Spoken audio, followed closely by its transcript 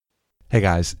Hey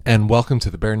guys, and welcome to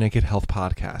the Bare Naked Health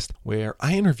Podcast, where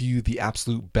I interview the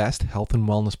absolute best health and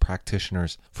wellness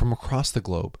practitioners from across the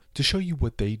globe to show you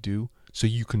what they do so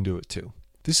you can do it too.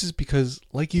 This is because,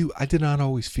 like you, I did not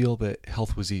always feel that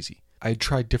health was easy. I had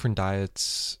tried different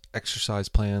diets, exercise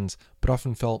plans, but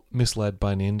often felt misled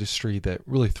by an industry that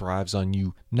really thrives on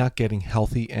you not getting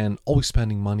healthy and always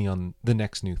spending money on the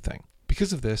next new thing.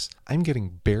 Because of this, I'm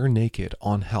getting bare naked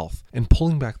on health and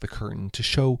pulling back the curtain to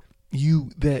show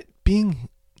you that being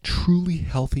truly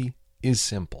healthy is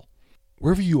simple.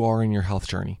 Wherever you are in your health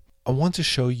journey, I want to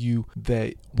show you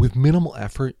that with minimal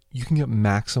effort, you can get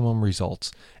maximum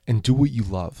results and do what you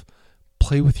love.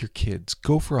 Play with your kids,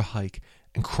 go for a hike,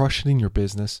 and crush it in your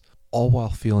business, all while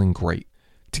feeling great.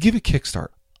 To give a kickstart,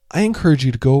 I encourage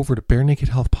you to go over to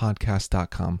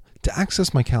barenakedhealthpodcast.com to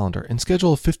access my calendar and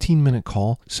schedule a 15-minute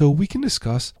call so we can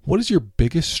discuss what is your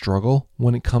biggest struggle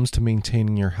when it comes to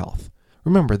maintaining your health.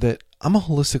 Remember that I'm a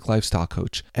holistic lifestyle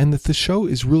coach and that the show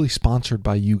is really sponsored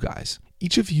by you guys.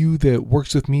 Each of you that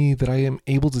works with me that I am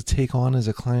able to take on as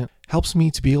a client helps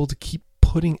me to be able to keep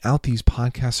putting out these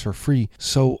podcasts for free.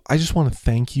 So I just want to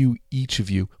thank you, each of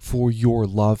you, for your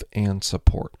love and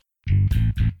support.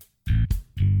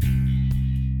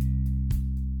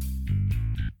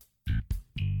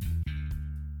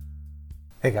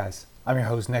 Hey guys, I'm your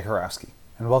host Nick Horowski,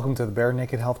 and welcome to the Bare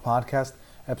Naked Health Podcast,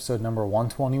 episode number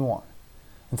 121.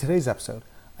 In today's episode,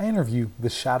 I interview the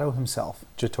Shadow himself,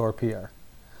 Jator Pierre.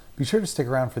 Be sure to stick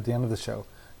around for the end of the show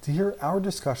to hear our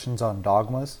discussions on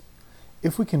dogmas,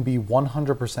 if we can be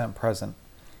 100% present,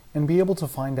 and be able to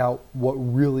find out what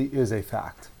really is a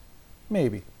fact.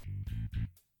 Maybe.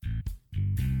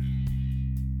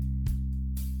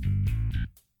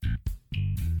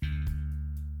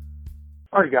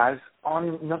 All right, guys.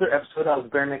 On another episode of the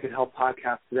Bare Naked Health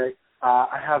Podcast today,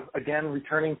 I have, again,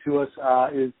 returning to us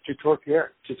is Jator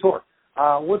Pierre. Jator,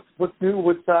 what's new?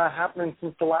 What's happening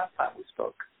since the last time we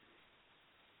spoke?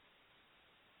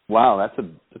 Wow, that's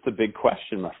a big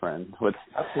question, my friend. What's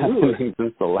happening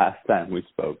since the last time we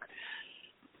spoke?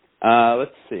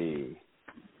 Let's see.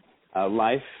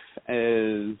 Life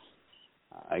is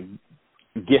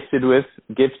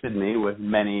gifted me with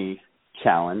many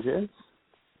challenges,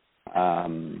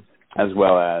 as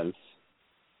well as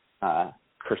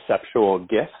perceptual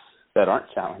gifts that aren't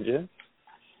challenges,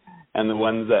 and the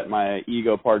ones that my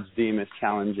ego parts deem as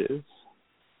challenges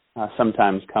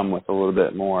sometimes come with a little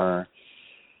bit more,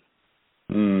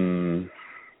 maybe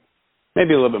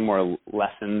a little bit more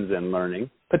lessons and learning,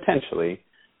 potentially.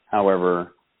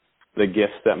 However, the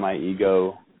gifts that my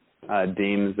ego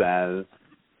deems as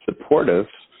supportive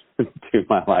to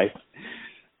my life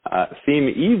seem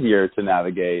easier to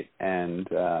navigate and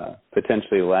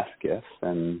potentially less gifts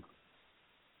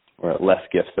or less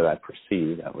gifts that I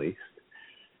perceive, at least.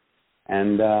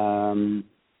 And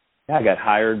I got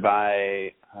hired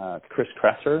by Chris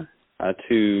Kresser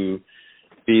to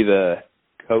be the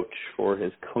coach for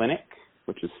his clinic,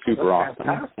 which is super awesome.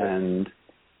 Fantastic. And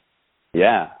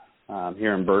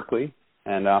here in Berkeley.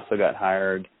 And I also got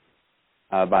hired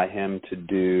by him to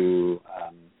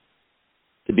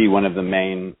be one of the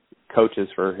main coaches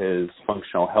for his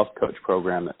functional health coach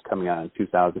program that's coming out in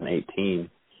 2018.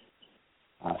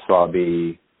 So I'll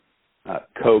be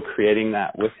co-creating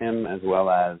that with him, as well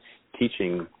as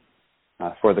teaching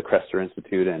for the Kresser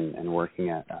Institute and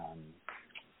working at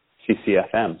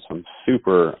CCFM. So I'm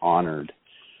super honored,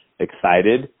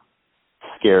 excited,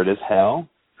 scared as hell,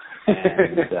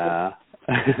 and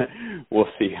we'll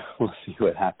see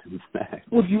what happens next.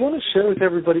 Well, do you want to share with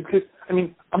everybody? Because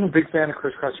I'm a big fan of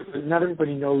Chris Kresser, but not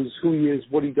everybody knows who he is,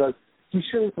 what he does. Can you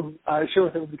share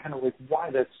with everybody kind of like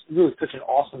why that's really such an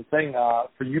awesome thing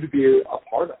for you to be a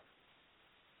part of?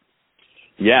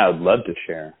 Yeah, I'd love to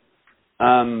share.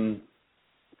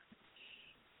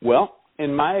 Well,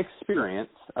 in my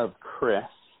experience of Chris,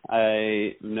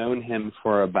 I've known him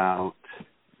for about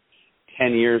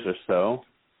 10 years or so.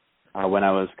 When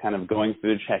I was kind of going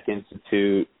through the CHEK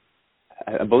Institute,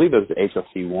 I believe it was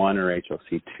HLC 1 or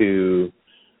HLC 2.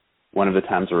 One of the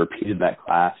times I repeated that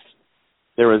class.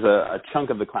 There was a chunk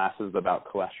of the classes about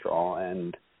cholesterol,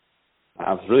 and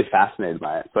I was really fascinated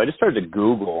by it. So I just started to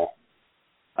Google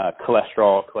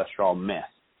cholesterol myth,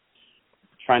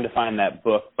 trying to find that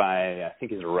book by, I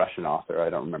think he's a Russian author. I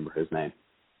don't remember his name.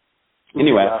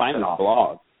 Anyway, I find this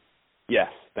blog. Yes,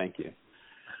 thank you.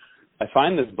 I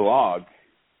find this blog,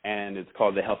 and it's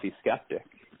called The Healthy Skeptic.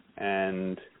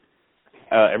 And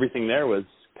everything there was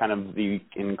kind of the,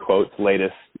 in quotes,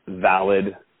 latest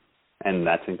valid, and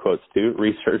that's in quotes too,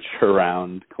 research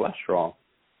around cholesterol.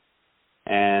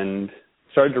 And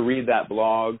started to read that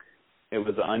blog. It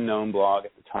was an unknown blog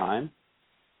at the time.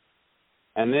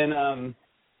 And then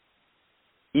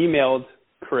emailed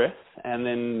Chris and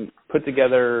then put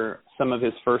together some of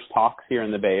his first talks here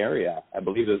in the Bay Area. I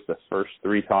believe it was the first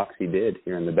 3 talks he did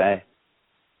here in the Bay.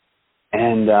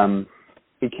 And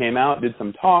he came out, did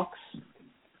some talks,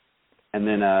 and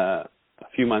then a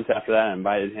few months after that, I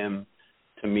invited him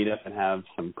to meet up and have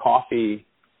some coffee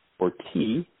or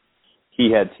tea.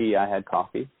 He had tea, I had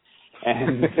coffee.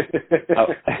 And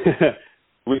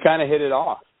we kind of hit it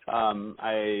off.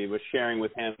 I was sharing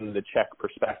with him the Czech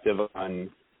perspective on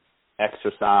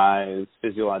exercise,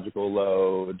 physiological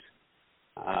load,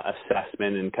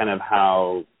 assessment, and kind of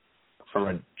how, from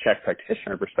a Czech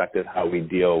practitioner perspective, how we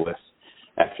deal with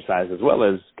exercise, as well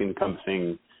as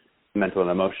encompassing mental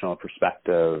and emotional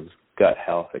perspective, gut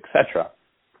health, etc.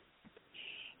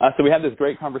 So we had this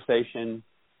great conversation.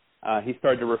 He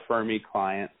started to refer me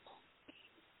clients.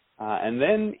 And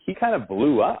then he kind of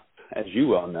blew up, as you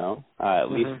well know,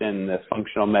 at least in the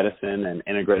functional medicine and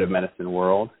integrative medicine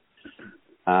world.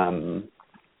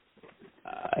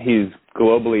 He's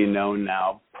globally known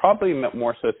now, probably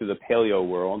more so through the paleo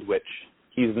world, which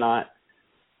he's not,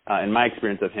 in my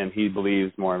experience of him, he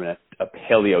believes more in a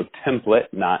paleo template,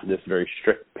 not this very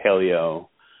strict paleo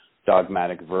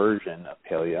dogmatic version of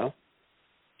paleo.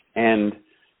 And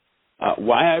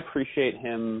why I appreciate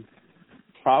him,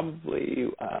 probably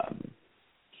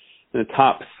the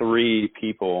top 3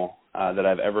 people that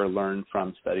I've ever learned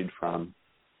from, studied from,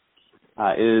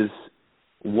 is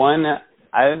one,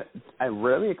 I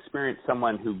rarely experience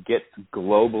someone who gets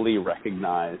globally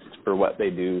recognized for what they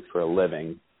do for a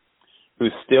living,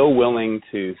 who's still willing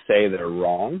to say they're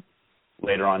wrong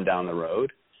later on down the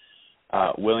road,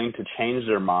 willing to change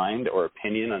their mind or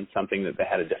opinion on something that they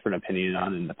had a different opinion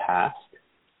on in the past.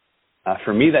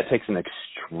 For me, that takes an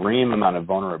extreme amount of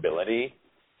vulnerability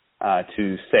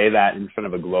to say that in front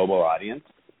of a global audience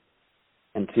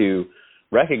and to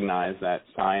recognize that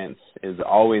science is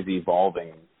always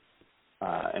evolving,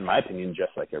 in my opinion,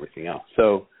 just like everything else.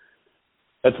 So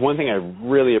that's one thing I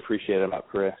really appreciate about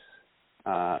Chris,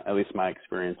 at least my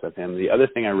experience with him. The other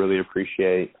thing I really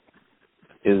appreciate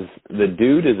is the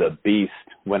dude is a beast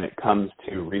when it comes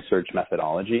to research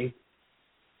methodology.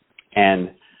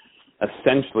 And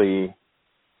essentially,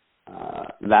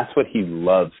 that's what he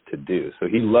loves to do. So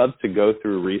he loves to go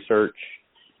through research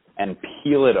and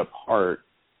peel it apart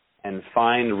and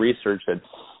find research that's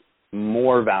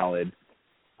more valid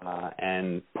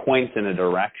and points in a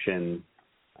direction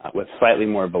with slightly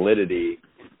more validity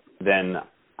than,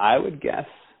 I would guess,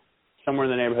 somewhere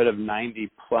in the neighborhood of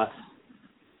 90-plus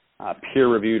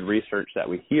peer-reviewed research that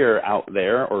we hear out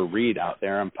there or read out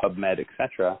there on PubMed,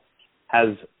 etc., has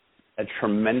a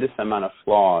tremendous amount of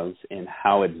flaws in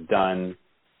how it's done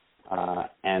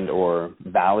and or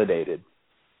validated.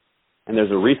 And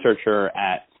there's a researcher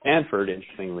at Stanford,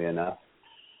 interestingly enough,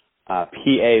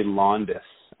 P.A. Londas,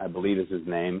 I believe is his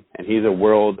name, and he's a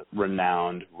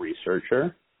world-renowned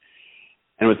researcher.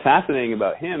 And what's fascinating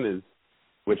about him is,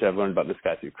 which I've learned about this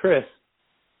guy through Chris,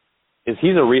 is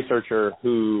he's a researcher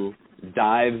who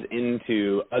dives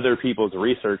into other people's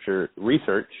research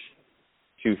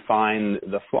to find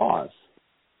the flaws.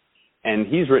 And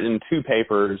he's written 2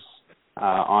 papers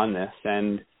on this,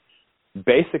 and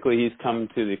basically he's come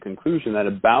to the conclusion that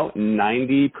about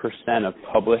 90% of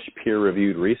published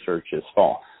peer-reviewed research is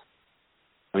false.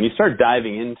 When you start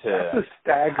diving into... That's a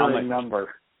staggering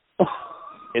number.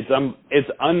 It's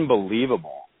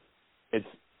unbelievable.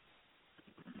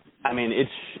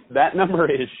 That number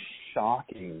is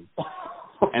shocking.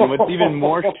 And what's even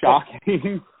more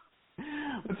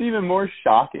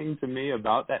shocking to me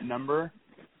about that number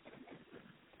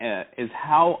is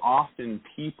how often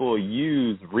people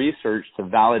use research to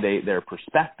validate their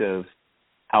perspective,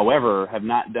 however, have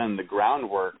not done the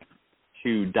groundwork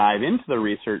to dive into the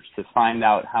research to find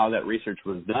out how that research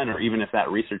was done, or even if that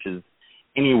research is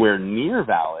anywhere near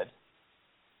valid.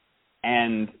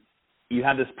 And you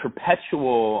have this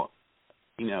perpetual,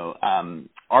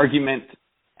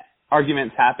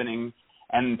 arguments happening,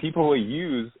 and people will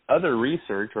use other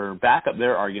research or back up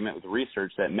their argument with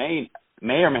research that may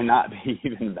or may not be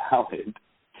even valid.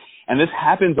 And this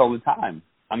happens all the time.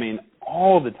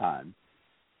 All the time.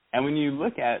 And when you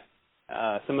look at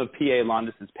some of P.A.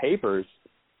 Londas' papers,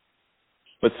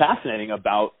 what's fascinating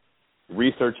about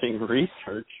researching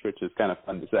research, which is kind of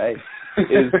fun to say,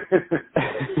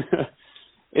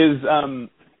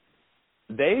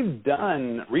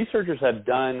 researchers have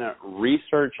done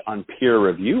research on peer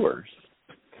reviewers.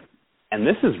 And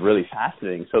this is really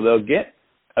fascinating. So they'll get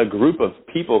a group of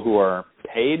people who are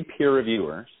paid peer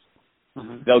reviewers.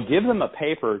 Mm-hmm. They'll give them a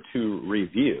paper to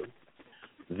review.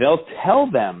 They'll tell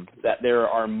them that there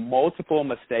are multiple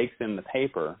mistakes in the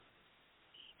paper,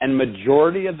 And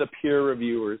majority of the peer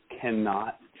reviewers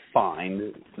cannot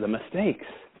find the mistakes.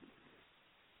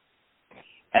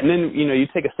 And then, you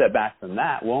take a step back from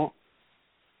that. Well,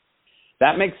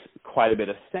 that makes quite a bit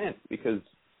of sense because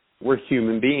we're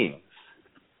human beings.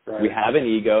 Right. We have an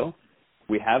ego.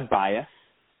 We have bias.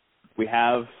 We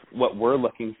have what we're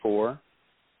looking for.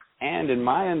 And in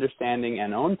my understanding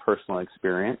and own personal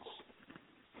experience,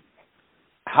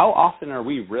 how often are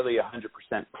we really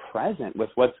 100% present with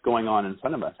what's going on in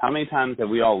front of us? How many times have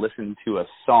we all listened to a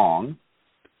song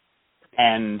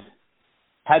and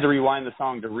had to rewind the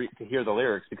song to hear the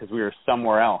lyrics because we were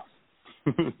somewhere else,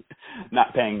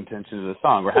 not paying attention to the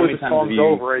song? Or how many times have you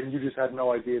over and you just had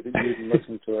no idea that you even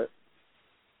listened to it?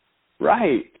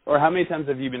 Right. Or how many times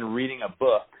have you been reading a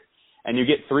book and you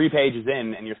get 3 pages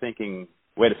in and you're thinking,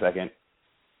 wait a second,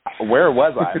 where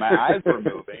was I? My eyes were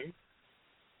moving.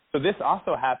 So this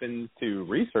also happens to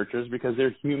researchers because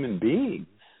they're human beings.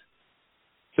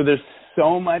 So there's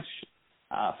so much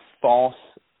false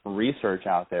research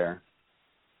out there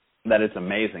that it's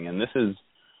amazing. And this is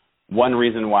one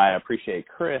reason why I appreciate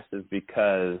Chris, is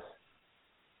because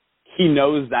he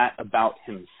knows that about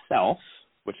himself,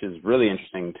 which is really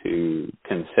interesting to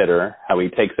consider, how he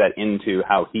takes that into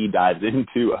how he dives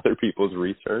into other people's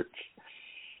research.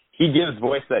 He gives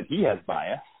voice that he has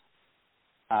bias,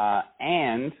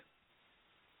 and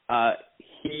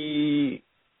he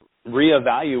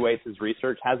reevaluates his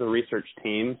research, has a research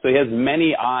team. So he has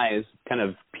many eyes kind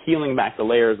of peeling back the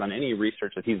layers on any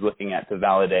research that he's looking at to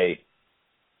validate,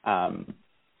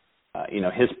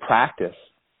 his practice.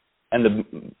 And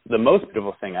the most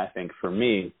beautiful thing, I think, for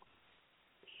me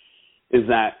is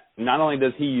that not only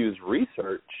does he use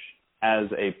research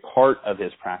as a part of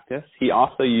his practice, he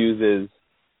also uses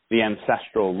the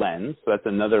ancestral lens. So that's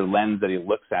another lens that he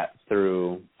looks at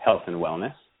through health and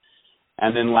wellness.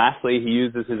 And then lastly, he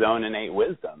uses his own innate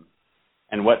wisdom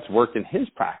and what's worked in his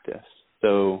practice.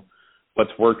 So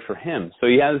what's worked for him. So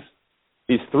he has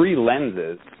these 3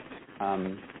 lenses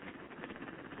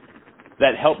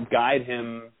that help guide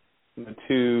him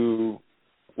to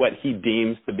what he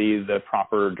deems to be the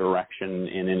proper direction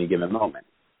in any given moment.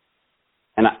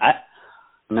 And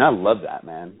I love that,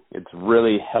 man. It's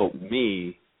really helped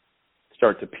me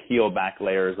start to peel back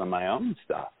layers on my own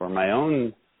stuff, or my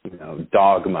own,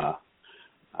 dogma,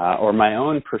 or my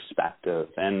own perspective.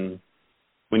 And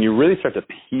when you really start to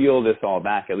peel this all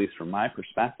back, at least from my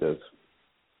perspective,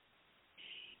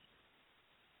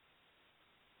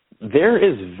 there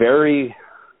is very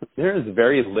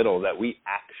little that we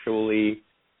actually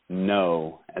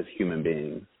know as human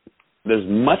beings. There's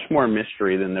much more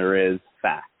mystery than there is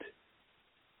fact.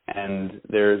 And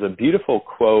there's a beautiful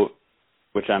quote,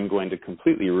 which I'm going to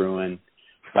completely ruin,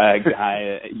 by a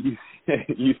guy at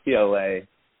UCLA,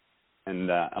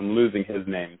 and I'm losing his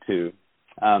name too.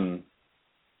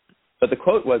 But the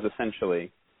quote was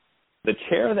essentially, "The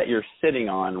chair that you're sitting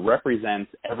on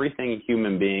represents everything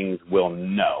human beings will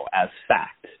know as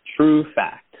fact, true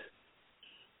fact.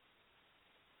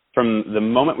 From the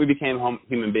moment we became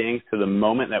human beings to the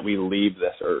moment that we leave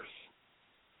this earth."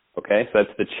 Okay, so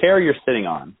that's the chair you're sitting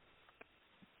on.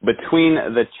 Between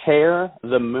the chair,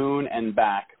 the moon, and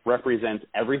back represents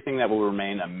everything that will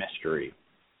remain a mystery.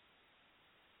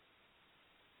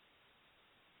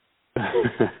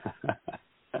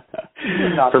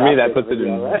 For me, that puts it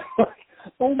in.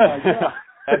 Oh my God!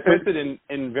 That puts it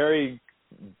in very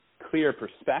clear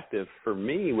perspective for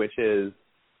me, which is,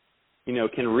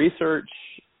 can research,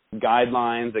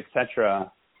 guidelines,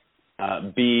 etc.,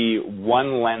 be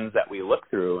one lens that we look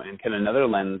through, and can another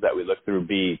lens that we look through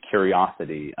be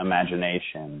curiosity,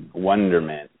 imagination,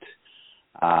 wonderment,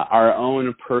 our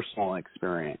own personal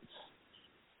experience?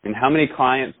 And how many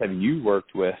clients have you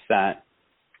worked with that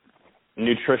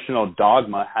nutritional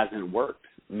dogma hasn't worked?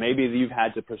 Maybe you've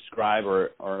had to prescribe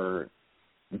or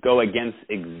go against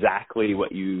exactly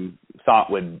what you thought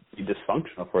would be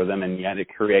dysfunctional for them, and yet it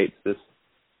creates this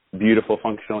beautiful,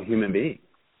 functional human being.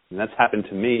 And that's happened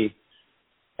to me.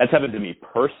 That's happened to me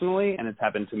personally, and it's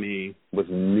happened to me with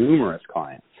numerous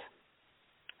clients.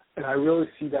 And I really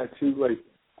see that too. Like,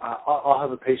 I'll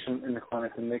have a patient in the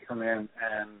clinic, and they come in,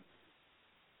 and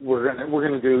we're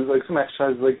gonna do like some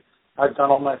exercises. Like, I've done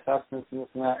all my assessments and this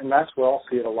and that, and that's where I'll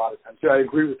see it a lot of times. Yeah, I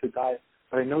agree with the diet,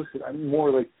 but I notice it. I'm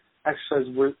more like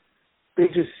exercises where they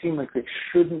just seem like they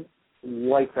shouldn't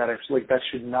like that. Like, that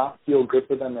should not feel good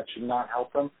for them. That should not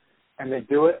help them, and they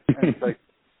do it, and it's like,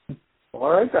 all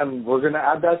right, then we're going to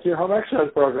add that to your home exercise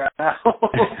program now.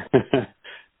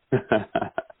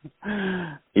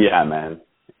 Yeah, man,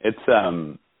 it's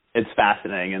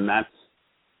fascinating, and that's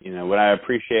what I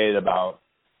appreciate about.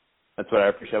 That's what I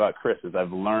appreciate about Chris, is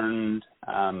I've learned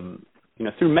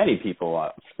through many people,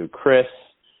 through Chris,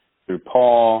 through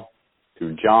Paul,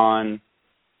 through John,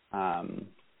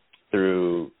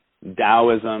 through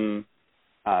Taoism,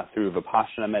 through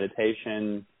Vipassana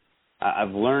meditation.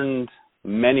 I've learned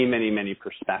many, many, many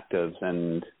perspectives,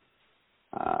 and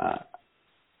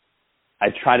I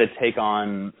try to take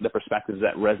on the perspectives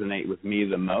that resonate with me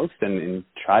the most and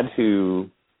try to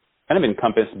kind of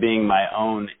encompass being my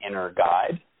own inner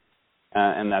guide.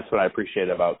 And that's what I appreciate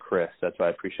about Chris. That's what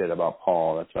I appreciate about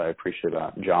Paul. That's what I appreciate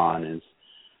about John is,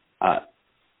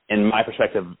 in my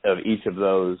perspective of each of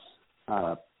those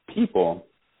people,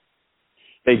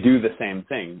 they do the same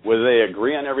thing. Whether they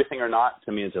agree on everything or not,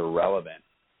 to me, is irrelevant.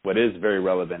 What is very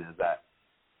relevant is that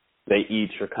they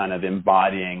each are kind of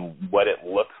embodying what it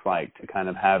looks like to kind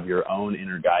of have your own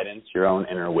inner guidance, your own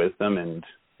inner wisdom,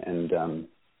 and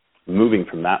moving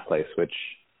from that place, which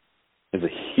is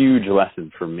a huge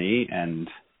lesson for me and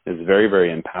is very,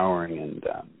 very empowering. And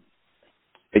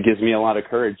it gives me a lot of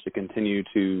courage to continue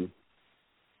to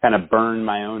kind of burn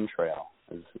my own trail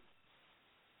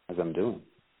as I'm doing.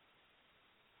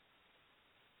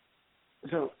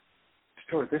 So,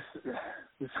 Stuart,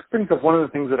 this brings up one of the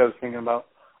things that I was thinking about.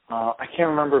 I can't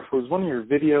remember if it was one of your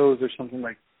videos or something,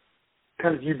 like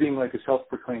kind of you being like a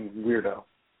self-proclaimed weirdo,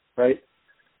 right?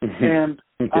 And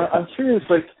I'm curious,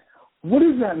 like, what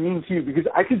does that mean to you? Because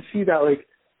I could see that, like,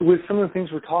 with some of the things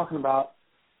we're talking about,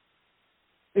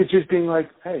 it's just being like,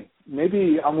 hey,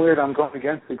 maybe I'm weird, I'm going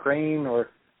against the grain, or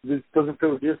this doesn't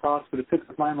fit with your thoughts, but it fits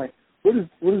with mine. Like, what does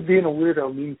being a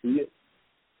weirdo mean to you?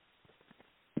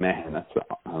 Man,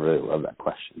 I really love that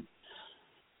question.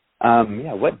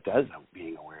 What does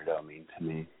being a weirdo mean to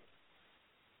me?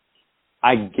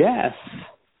 I guess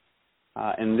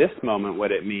in this moment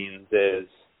what it means is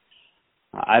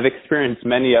I've experienced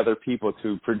many other people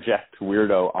to project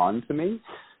weirdo onto me.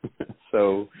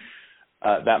 So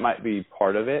that might be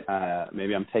part of it.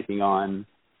 Maybe I'm taking on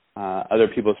other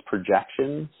people's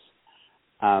projections.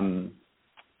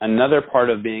 Another part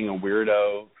of being a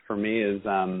weirdo for me is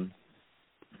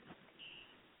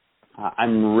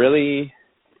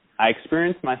I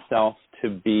experience myself to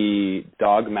be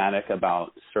dogmatic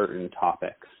about certain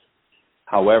topics.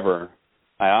 However,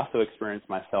 I also experience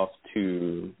myself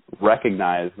to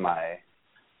recognize my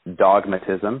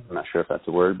dogmatism. I'm not sure if that's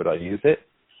a word, but I'll use it.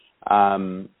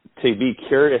 To be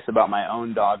curious about my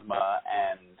own dogma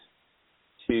and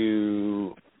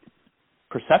to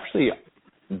perceptually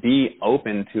be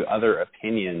open to other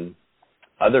opinions,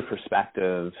 other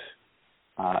perspectives,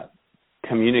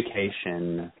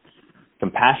 communication,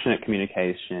 compassionate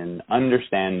communication,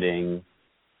 understanding,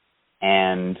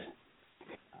 and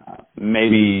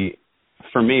maybe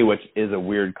for me, which is a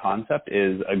weird concept,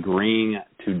 is agreeing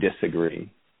to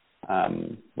disagree.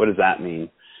 What does that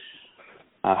mean?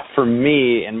 For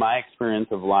me, in my experience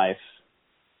of life,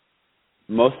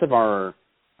 most of my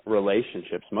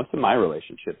relationships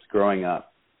growing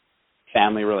up,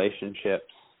 family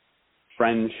relationships,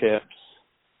 friendships,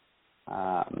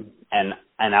 and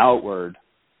outward,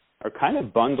 are kind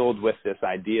of bundled with this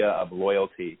idea of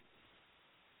loyalty.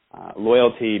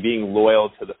 Loyalty, being loyal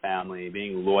to the family,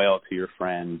 being loyal to your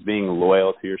friends, being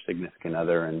loyal to your significant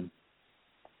other. And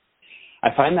I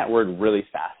find that word really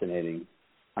fascinating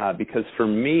because for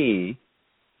me,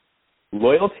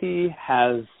 loyalty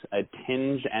has a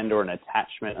tinge and or an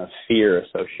attachment of fear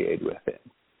associated with it.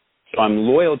 So I'm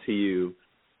loyal to you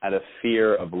out of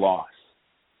fear of loss.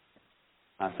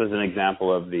 So as an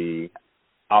example of the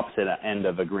opposite end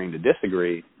of agreeing to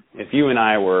disagree, if you and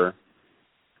I were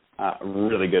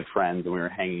really good friends and we were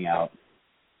hanging out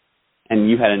and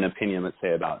you had an opinion, let's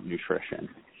say, about nutrition,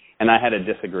 and I had a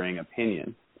disagreeing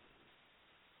opinion,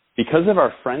 because of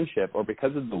our friendship or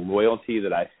because of the loyalty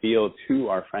that I feel to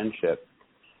our friendship,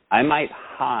 I might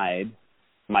hide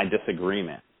my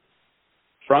disagreement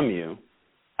from you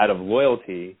out of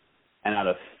loyalty and out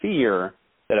of fear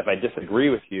that if I disagree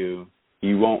with you,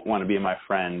 you won't want to be my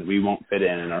friend, we won't fit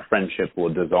in, and our friendship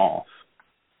will dissolve.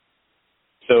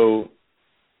 So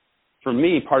for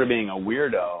me, part of being a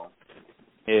weirdo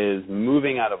is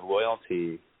moving out of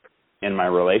loyalty in my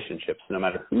relationships, no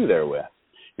matter who they're with,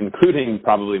 including,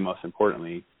 probably most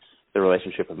importantly, the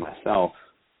relationship with myself,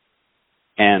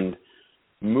 and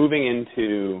moving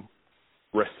into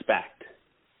respect.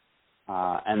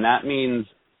 And that means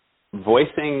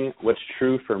voicing what's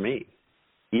true for me,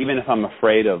 even if I'm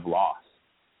afraid of loss.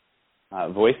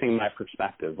 Voicing my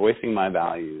perspective, voicing my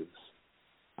values,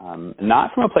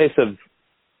 not from a place of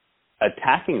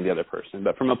attacking the other person,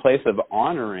 but from a place of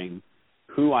honoring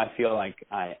who I feel like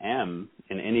I am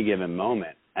in any given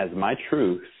moment as my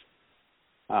truth,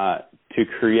 to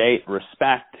create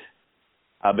respect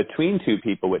between two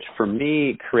people, which for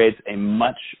me creates a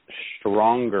much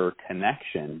stronger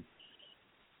connection.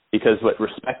 Because what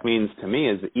respect means to me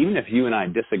is that even if you and I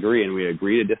disagree and we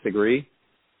agree to disagree,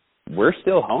 we're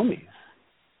still homies.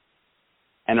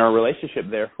 And our relationship,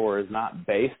 therefore, is not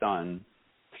based on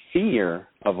fear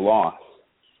of loss.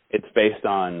 It's based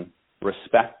on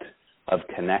respect of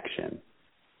connection.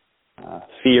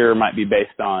 Fear might be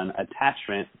based on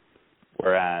attachment,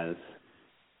 whereas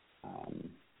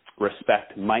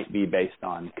respect might be based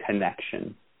on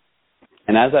connection.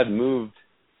 And as I've moved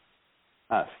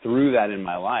through that in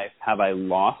my life, have I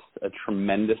lost a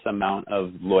tremendous amount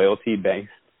of loyalty-based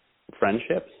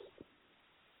friendships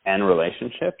and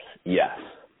relationships? Yes.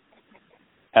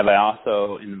 Have I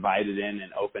also invited in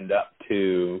and opened up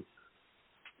to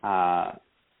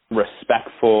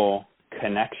respectful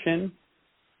connection?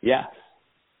 Yes.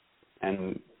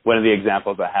 And one of the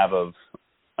examples I have of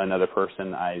another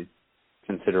person I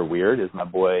consider weird is my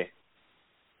boy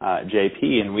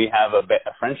JP, and we have a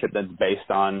friendship that's based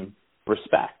on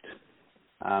respect.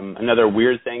 Another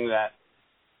weird thing that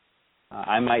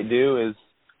I might do is,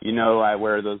 I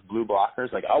wear those blue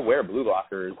blockers. Like, I'll wear blue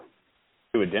blockers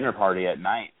to a dinner party at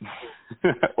night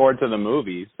or to the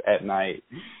movies at night.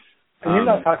 And you're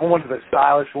not talking one of the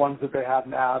stylish ones that they have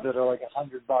now that are like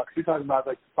 $100. You're talking about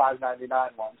like the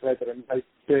 $5.99 ones, right? That are nice,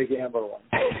 big amber ones.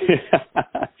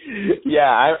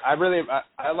 Yeah,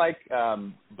 I like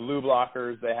blue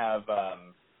blockers. They have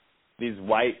these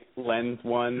white lens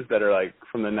ones that are like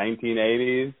from the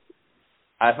 1980s.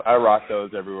 I rock those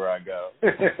everywhere I go.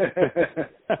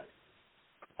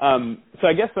 So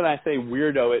I guess when I say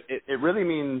weirdo, it really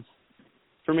means,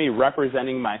 for me,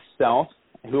 representing myself,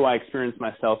 who I experience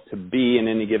myself to be in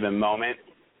any given moment,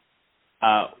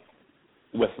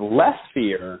 with less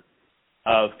fear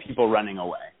of people running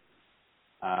away.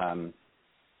 As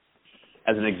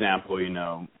an example,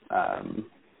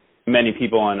 many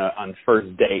people on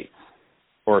first dates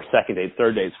or second dates,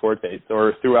 third dates, fourth dates,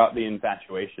 or throughout the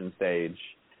infatuation stage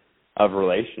of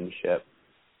relationship,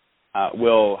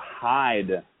 will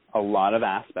hide a lot of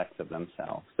aspects of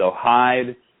themselves. They'll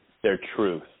hide their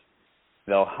truth.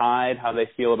 They'll hide how they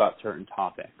feel about certain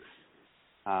topics.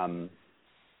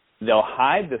 They'll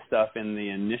hide the stuff in the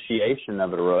initiation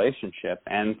of a relationship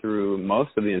and through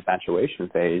most of the infatuation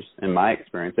phase, in my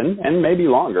experience, and maybe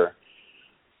longer,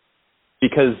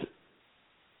 because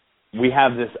we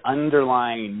have this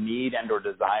underlying need and or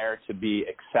desire to be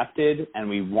accepted, and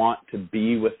we want to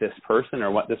be with this person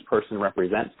or what this person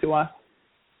represents to us.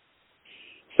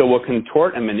 So we'll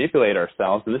contort and manipulate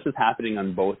ourselves, and this is happening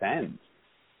on both ends.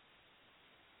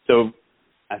 So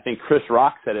I think Chris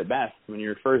Rock said it best. When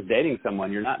you're first dating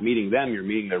someone, you're not meeting them, you're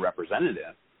meeting their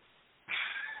representative.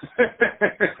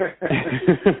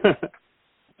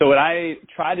 So what I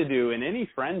try to do in any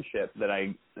friendship that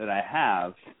I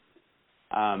have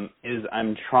is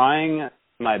I'm trying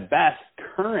my best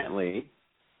currently,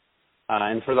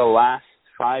 and for the last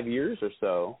 5 years or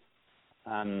so,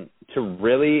 to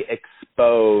really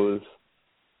expose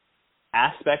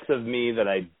aspects of me that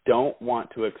I don't want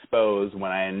to expose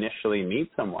when I initially meet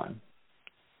someone.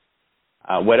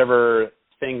 Whatever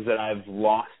things that I've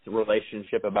lost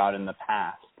relationship about in the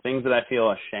past, things that I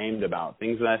feel ashamed about,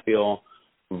 things that I feel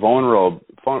vulnerable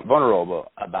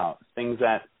about, things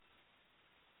that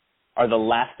are the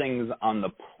last things on the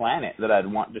planet that I'd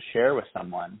want to share with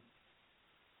someone.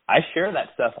 I share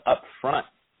that stuff up front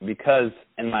because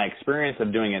in my experience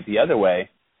of doing it the other way,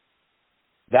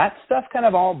 that stuff kind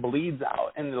of all bleeds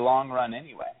out in the long run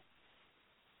anyway.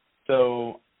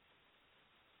 So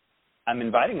I'm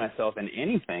inviting myself in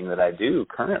anything that I do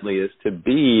currently is to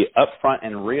be upfront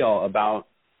and real about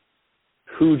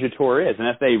who Jator is. And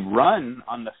if they run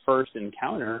on the first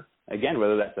encounter, again,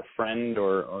 whether that's a friend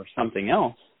or something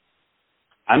else,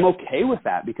 I'm okay with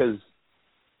that because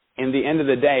in the end of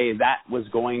the day, that was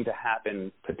going to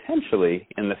happen potentially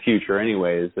in the future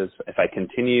anyways, if I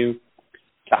continue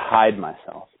to hide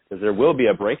myself, because there will be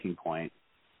a breaking point,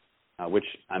 which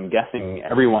I'm guessing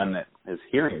everyone that is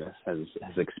hearing this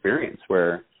has experienced,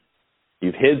 where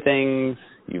you've hid things,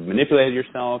 you've manipulated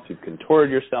yourself, you've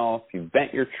contorted yourself, you've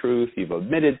bent your truth, you've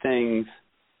omitted things,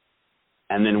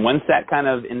 and then once that kind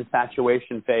of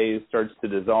infatuation phase starts to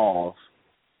dissolve,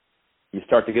 you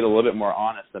start to get a little bit more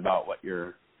honest about what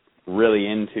you're really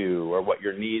into or what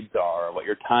your needs are, or what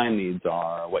your time needs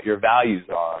are, or what your values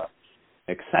are,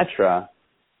 etc.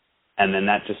 And then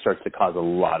that just starts to cause a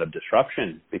lot of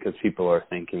disruption because people are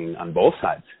thinking on both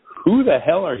sides, who the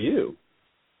hell are you?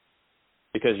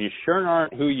 Because you sure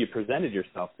aren't who you presented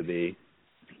yourself to be.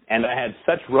 And I had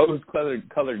such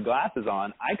rose-colored glasses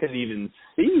on, I couldn't even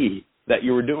see that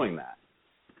you were doing that.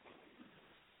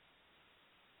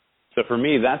 So So for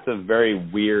me, that's a very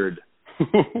weird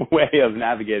way of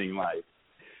navigating life,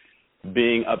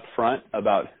 being upfront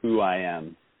about who I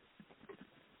am.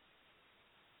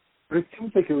 But it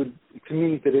seems like it would, to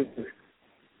me, that it would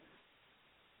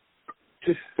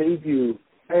just save you.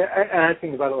 And I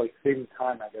think about it like saving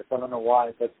time, I guess. I don't know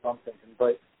why, that's what I'm thinking.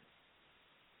 But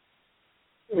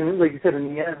like you said,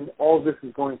 in the end, all of this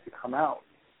is going to come out.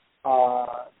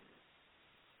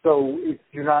 So if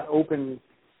you're not open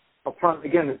up front,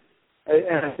 again,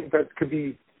 and I think that could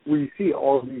be where you see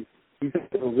all of these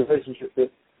relationships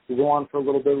that go on for a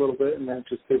little bit, and then it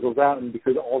just fizzles out, and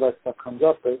because all that stuff comes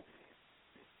up, but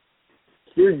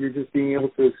here you're just being able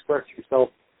to express yourself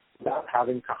without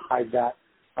having to hide that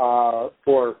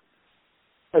for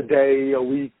a day, a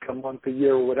week, a month, a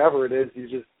year, whatever it is. You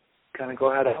just kind of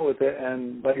go ahead out with it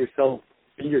and let yourself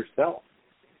be yourself.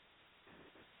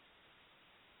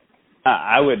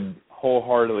 I would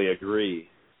wholeheartedly agree.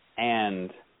 And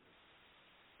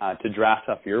to draft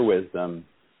off your wisdom,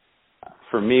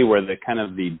 for me, where the kind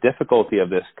of the difficulty of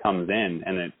this comes in,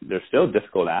 and there's still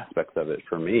difficult aspects of it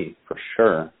for me, for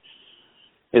sure,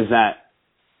 is that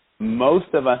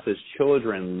most of us as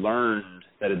children learned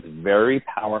that it's very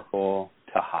powerful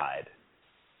to hide.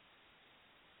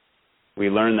 We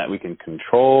learn that we can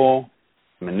control,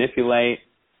 manipulate,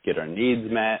 get our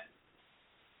needs met,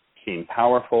 seem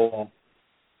powerful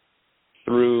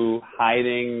through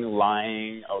hiding,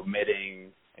 lying,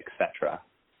 omitting, etc.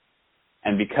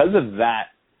 And because of that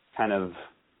kind of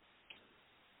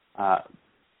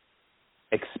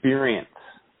experience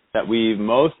that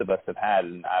most of us have had,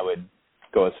 and I would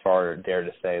go as far, dare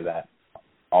to say that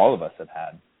all of us have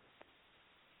had,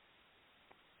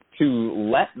 to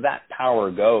let that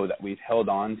power go that we've held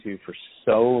on to for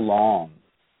so long,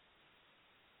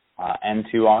 and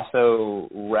to also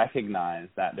recognize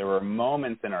that there were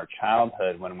moments in our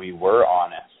childhood when we were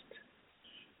honest,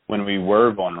 when we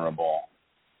were vulnerable,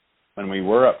 when we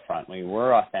were upfront, we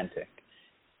were authentic,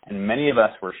 and many of us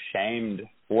were shamed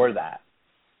for that.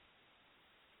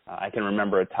 I can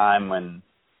remember a time when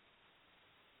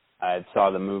I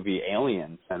saw the movie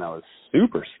Aliens, and I was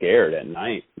super scared at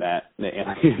night that the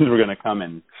aliens were going to come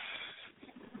and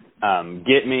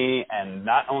get me, and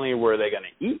not only were they going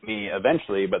to eat me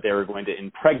eventually, but they were going to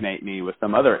impregnate me with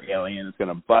some other alien that's going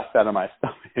to bust out of my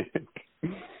stomach.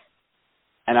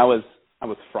 And I was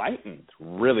frightened,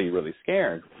 really, really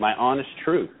scared, my honest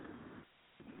truth.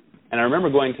 And I remember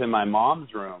going to my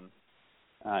mom's room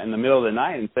in the middle of the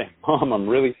night and saying, "Mom, I'm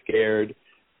really scared.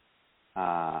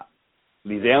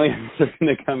 These aliens are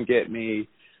going to come get me.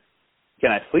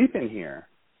 Can I sleep in here?"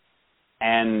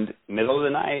 And middle of the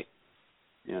night,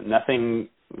 nothing,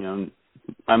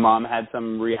 my mom had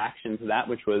some reaction to that,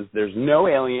 which was, "There's no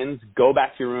aliens, go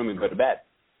back to your room and go to bed."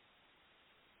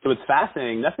 So it's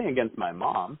fascinating, nothing against my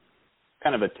mom,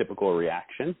 kind of a typical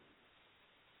reaction.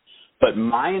 But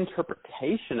my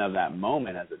interpretation of that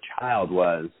moment as a child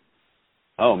was,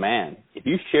 oh man, if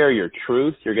you share your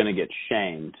truth, you're going to get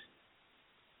shamed.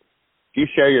 If you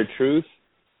share your truth,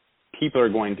 people are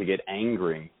going to get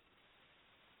angry.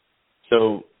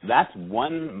 So that's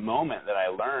one moment that I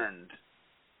learned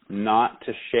not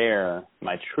to share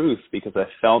my truth because I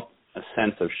felt a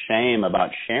sense of shame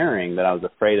about sharing, that I was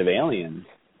afraid of aliens.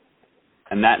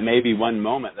 And that may be one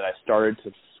moment that I started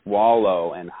to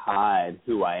swallow and hide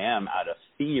who I am out of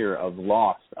fear of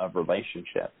loss of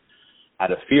relationship,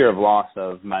 out of fear of loss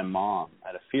of my mom,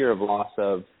 out of fear of loss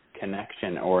of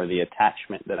connection or the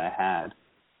attachment that I had,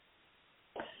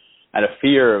 out of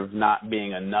fear of not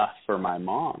being enough for my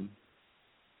mom.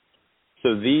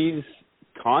 So these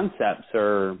concepts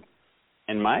are,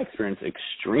 in my experience,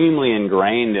 extremely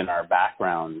ingrained in our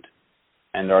background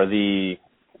and are the,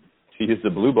 to use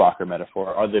the blue blocker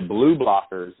metaphor, are the blue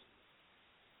blockers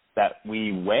that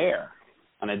we wear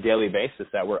on a daily basis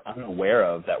that we're unaware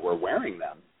of that we're wearing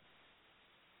them.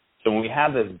 So when we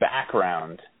have this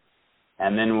background,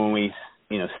 and then when we,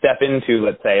 step into,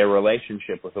 let's say, a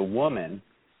relationship with a woman,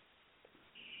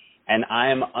 and I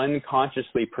am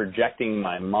unconsciously projecting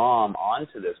my mom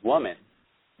onto this woman,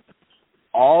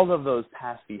 all of those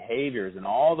past behaviors and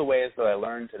all the ways that I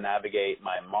learned to navigate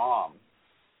my mom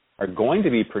are going to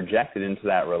be projected into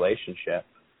that relationship.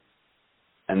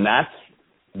 And that's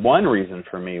one reason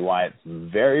for me why it's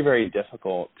very, very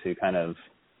difficult to kind of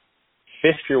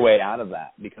fish your way out of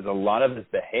that, because a lot of this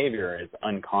behavior is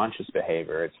unconscious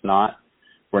behavior.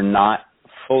 We're not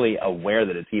fully aware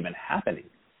that it's even happening.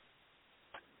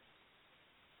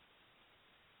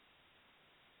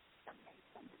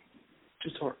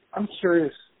 I'm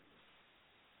curious,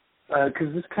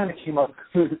 because this kind of came up.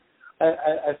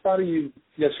 I thought of you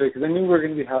yesterday because I knew we were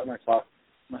going to be having our talk.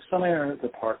 My son and I are at the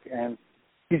park, and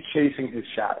he's chasing his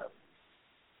shadow.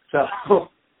 So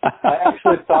I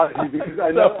actually thought of you because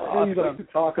I know you like to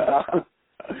talk about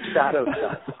shadow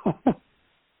stuff.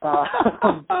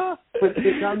 But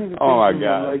it got me thinking, oh my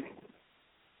God. like,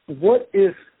 what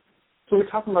if, so we're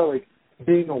talking about like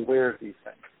being aware of these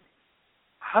things.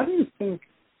 How do you think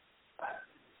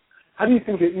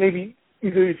it, maybe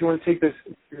either if you want to take this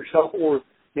yourself or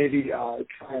maybe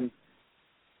try and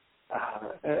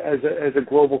as a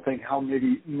global thing, how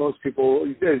maybe most people,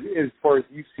 as far as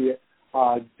you see it,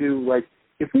 do, like,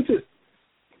 if we just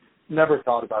never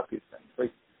thought about these things,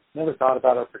 like never thought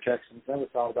about our projections, never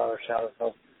thought about our shadow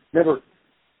self, never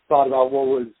thought about what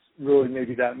was really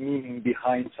maybe that meaning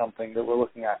behind something that we're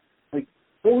looking at, like,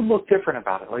 what would look different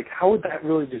about it? Like, how would that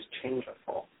really just change us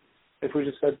all? If we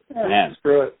just said,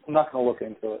 screw it, I'm not going to look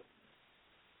into it.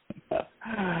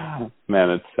 Man,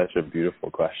 it's such a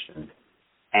beautiful question.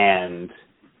 And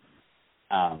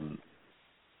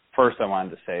first I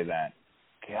wanted to say that,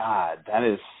 God, that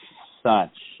is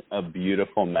such a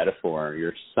beautiful metaphor.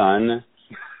 Your son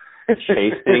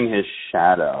chasing his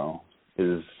shadow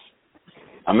is,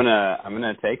 I'm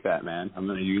gonna take that, man. I'm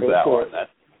gonna use that one.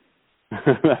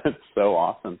 That's so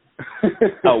awesome.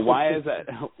 Why is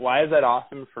that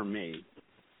awesome for me?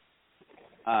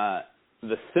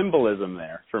 The symbolism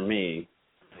there for me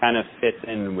kind of fits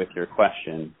in with your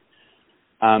question.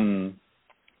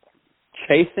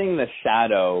 Chasing the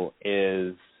shadow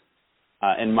is,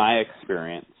 in my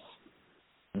experience,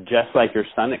 just like your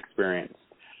son experienced,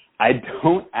 I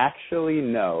don't actually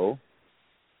know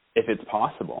if it's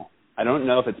possible. I don't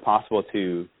know if it's possible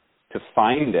to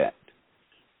find it,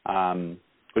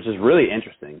 which is really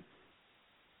interesting.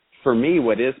 For me,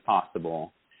 what is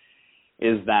possible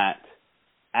is that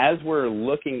as we're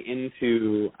looking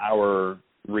into our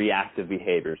reactive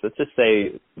behaviors, let's just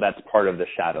say that's part of the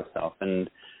shadow self. And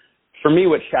for me,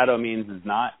 what shadow means is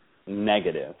not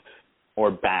negative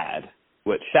or bad.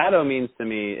 What shadow means to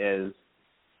me is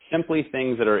simply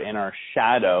things that are in our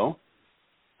shadow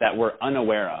that we're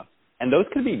unaware of. And those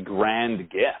could be grand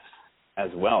gifts as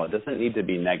well. It doesn't need to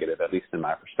be negative, at least in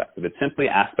my perspective. It's simply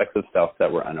aspects of self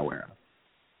that we're unaware of.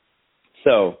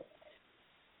 So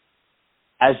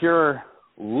as you're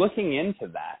looking into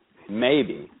that,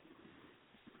 maybe,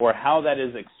 or how that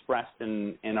is expressed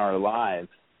in our lives,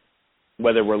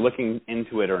 whether we're looking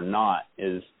into it or not,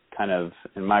 is kind of,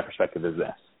 in my perspective, is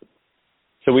this.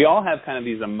 So we all have kind of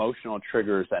these emotional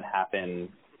triggers that happen,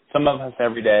 some of us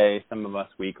every day, some of us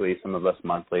weekly, some of us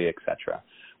monthly, etc.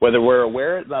 Whether we're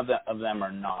aware of them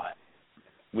or not,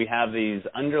 we have these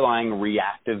underlying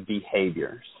reactive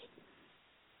behaviors.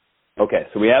 Okay,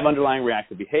 so we have underlying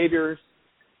reactive behaviors.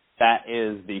 That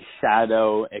is the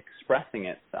shadow expressing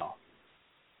itself.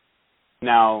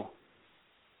 Now,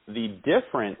 the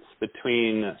difference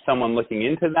between someone looking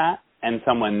into that and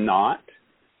someone not,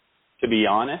 to be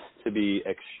honest, to be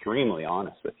extremely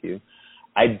honest with you,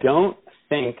 I don't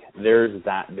think there's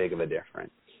that big of a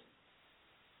difference.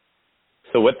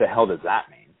 So what the hell does that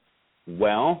mean?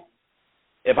 Well,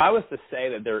 if I was to say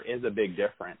that there is a big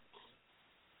difference,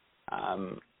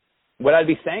 what I'd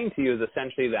be saying to you is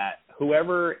essentially that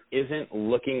whoever isn't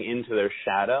looking into their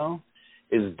shadow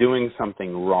is doing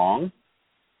something wrong,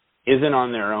 isn't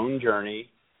on their own journey,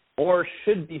 or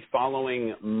should be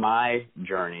following my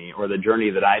journey or the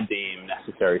journey that I deem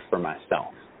necessary for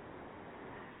myself.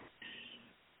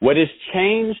 What has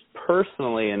changed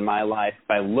personally in my life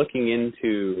by looking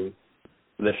into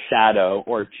the shadow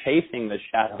or chasing the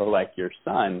shadow like your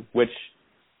son, which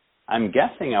I'm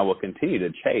guessing I will continue to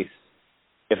chase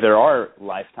if there are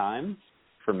lifetimes,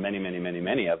 for many, many, many,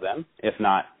 many of them. If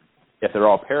not, if they're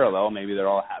all parallel, maybe they're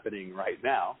all happening right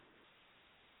now.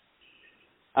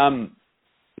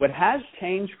 What has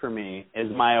changed for me is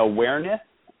my awareness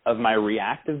of my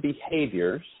reactive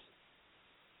behaviors.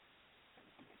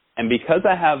 And because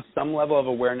I have some level of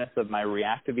awareness of my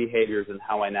reactive behaviors and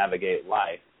how I navigate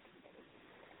life,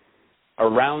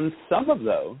 around some of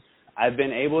those, I've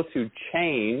been able to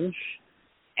change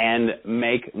and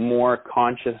make more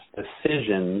conscious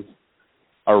decisions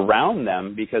around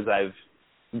them because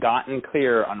I've gotten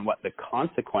clear on what the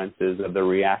consequences of the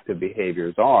reactive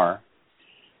behaviors are,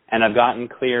 and I've gotten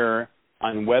clear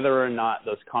on whether or not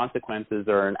those consequences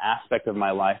are an aspect of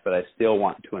my life that I still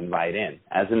want to invite in.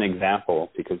 As an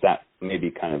example, because that may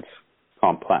be kind of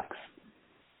complex.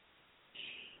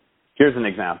 Here's an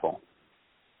example.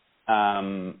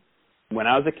 When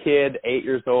I was a kid, 8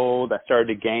 years old, I started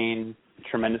to gain a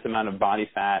tremendous amount of body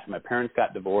fat. My parents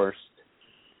got divorced,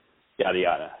 yada,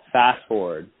 yada. Fast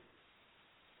forward.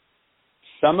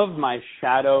 Some of my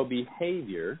shadow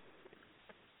behavior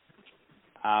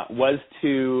was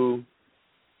to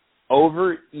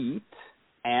overeat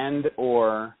and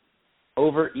or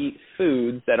overeat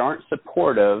foods that aren't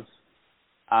supportive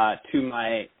to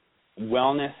my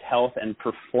wellness, health, and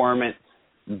performance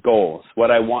goals, what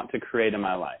I want to create in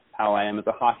my life, how I am as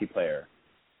a hockey player,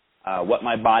 what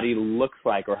my body looks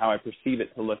like or how I perceive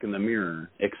it to look in the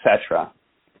mirror, etc.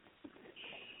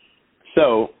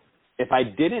 So if I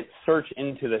didn't search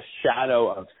into the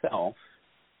shadow of self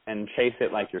and chase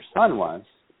it like your son was,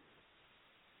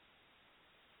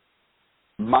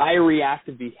 my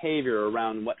reactive behavior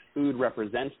around what food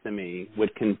represents to me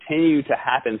would continue to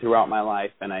happen throughout my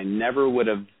life, and I never would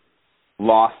have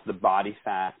lost the body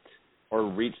fat or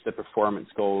reached the performance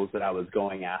goals that I was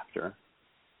going after.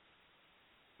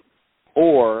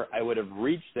 Or I would have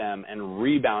reached them and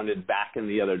rebounded back in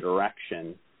the other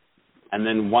direction and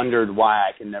then wondered why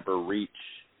I can never reach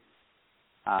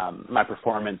my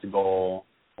performance goal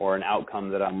or an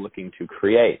outcome that I'm looking to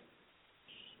create.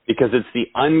 Because it's the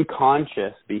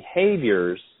unconscious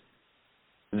behaviors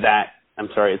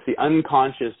it's the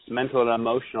unconscious mental and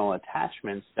emotional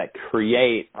attachments that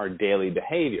create our daily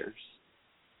behaviors.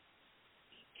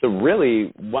 So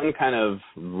really, one kind of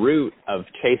root of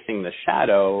chasing the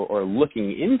shadow or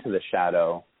looking into the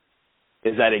shadow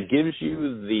is that it gives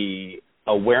you the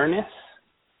awareness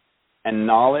and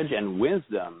knowledge and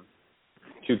wisdom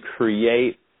to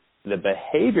create the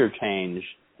behavior change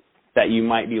that you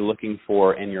might be looking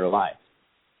for in your life.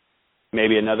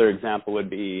 Maybe another example would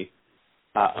be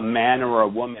a man or a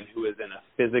woman who is in a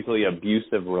physically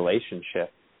abusive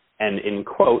relationship and, in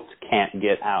quotes, can't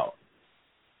get out.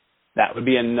 That would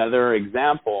be another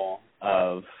example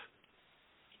of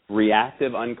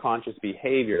reactive unconscious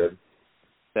behavior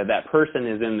that person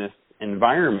is in this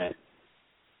environment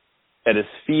that is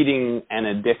feeding an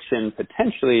addiction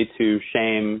potentially to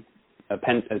shame,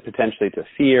 potentially to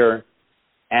fear,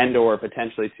 and or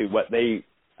potentially to what they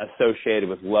associated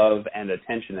with love and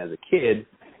attention as a kid,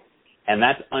 and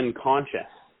that's unconscious.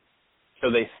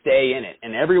 So they stay in it,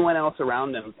 and everyone else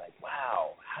around them is like,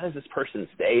 wow, how does this person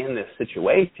stay in this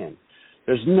situation?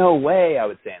 There's no way I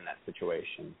would stay in that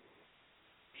situation.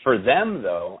 For them,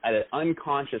 though, at an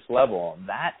unconscious level,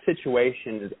 that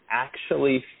situation is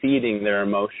actually feeding their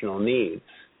emotional needs,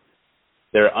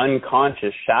 their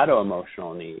unconscious shadow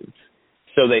emotional needs.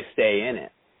 So they stay in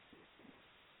it.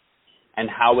 And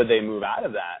how would they move out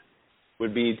of that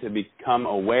would be to become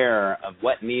aware of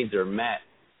what needs are met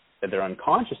that they're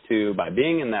unconscious to by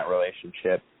being in that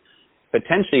relationship,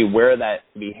 potentially where that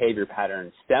behavior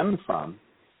pattern stemmed from.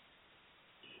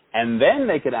 And then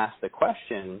they could ask the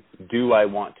question, do I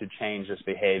want to change this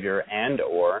behavior, and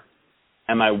or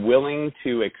am I willing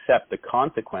to accept the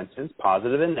consequences,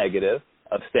 positive and negative,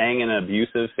 of staying in an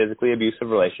abusive, physically abusive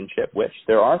relationship, which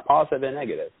there are positive and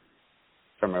negative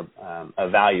from a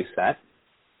value set,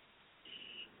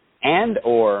 and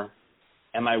or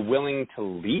am I willing to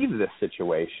leave this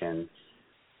situation,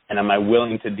 and am I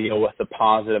willing to deal with the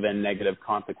positive and negative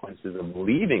consequences of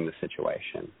leaving the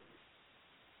situation?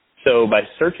 So by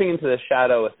searching into the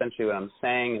shadow, essentially what I'm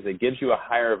saying is it gives you a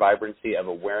higher vibrancy of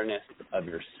awareness of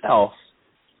yourself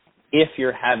if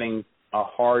you're having a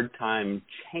hard time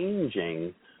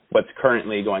changing what's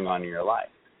currently going on in your life.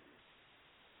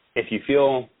 If you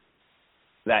feel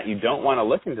that you don't want to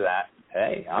look into that,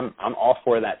 hey, I'm all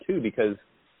for that too, because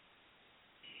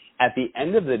at the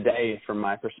end of the day, from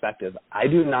my perspective, I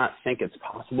do not think it's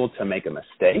possible to make a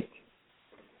mistake.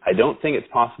 I don't think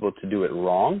it's possible to do it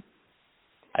wrong.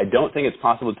 I don't think it's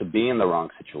possible to be in the wrong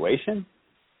situation.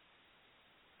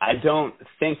 I don't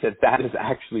think that is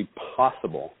actually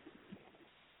possible.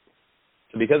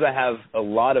 So because I have a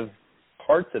lot of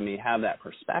parts of me have that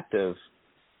perspective,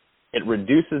 it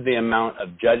reduces the amount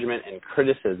of judgment and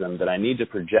criticism that I need to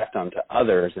project onto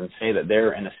others and say that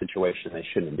they're in a situation they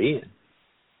shouldn't be in,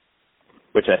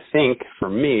 which I think, for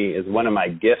me, is one of my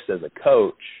gifts as a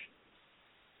coach.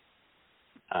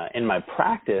 In my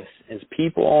practice, is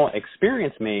people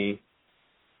experience me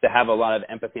to have a lot of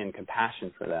empathy and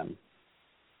compassion for them.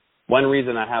 One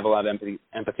reason I have a lot of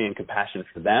empathy and compassion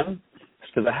for them is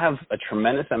because I have a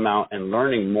tremendous amount in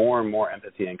learning more and more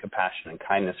empathy and compassion and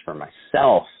kindness for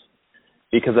myself,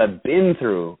 because I've been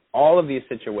through all of these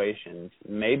situations,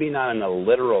 maybe not on a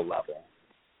literal level,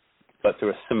 but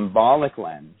through a symbolic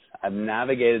lens. I've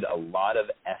navigated a lot of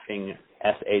effing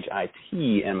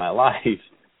SHIT in my life.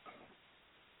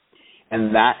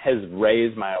 And that has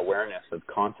raised my awareness of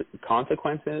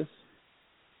consequences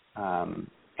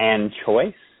and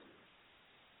choice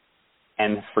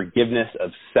and forgiveness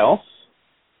of self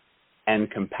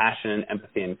and compassion and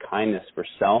empathy and kindness for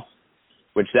self,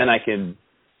 which then I can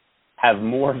have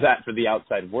more of that for the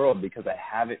outside world because I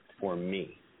have it for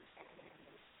me.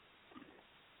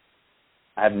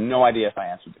 I have no idea if I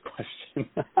answered the question.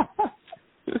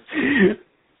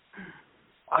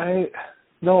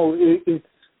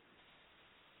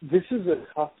 This is a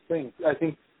tough thing, I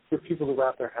think, for people to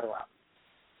wrap their head around.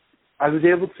 I was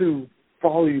able to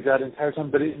follow you that entire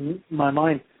time, but in my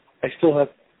mind, I still have,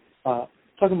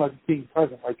 talking about being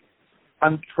present, like,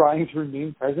 I'm trying to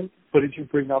remain present, but as you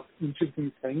bring up each of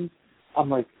these things, I'm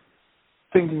like,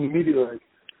 thinking immediately, like,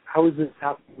 how is this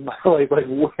happening in my life? Like,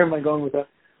 where am I going with that?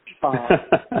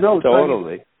 No,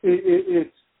 totally.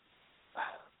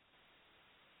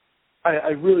 I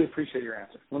really appreciate your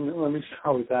answer. Let me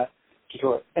start with that.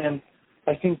 Sure. And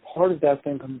I think part of that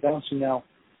then comes down to now,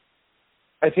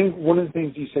 I think one of the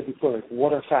things you said before, like,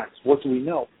 what are facts? What do we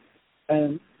know?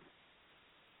 And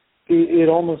it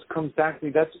almost comes back to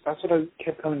me. That's what I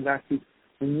kept coming back to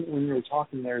when you were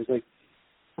talking there. Is like,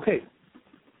 okay,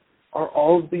 are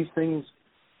all of these things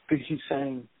that he's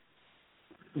saying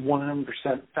 100%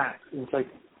 facts? And it's like,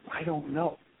 I don't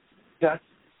know. That's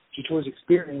Jator's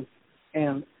experience,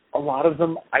 and a lot of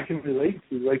them I can relate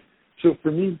to. Like, so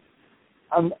for me,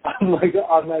 I'm like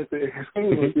automatically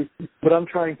agreeing with you, but I'm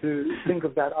trying to think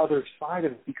of that other side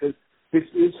of it, because this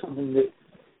is something that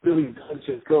really does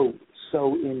just go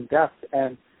so in depth,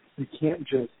 and you can't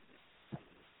just.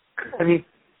 I mean,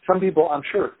 some people, I'm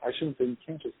sure, I shouldn't say you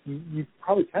can't just. You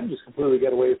probably can just completely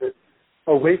get away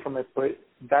from it, but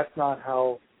that's not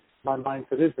how my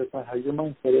mindset is. That's not how your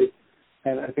mindset is,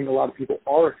 and I think a lot of people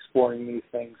are exploring these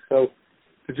things. So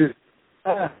to just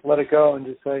let it go and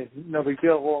just say no big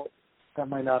deal. Well, that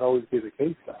might not always be the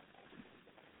case, though.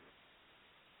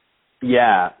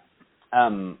 Yeah.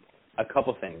 A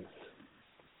couple things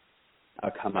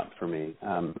come up for me.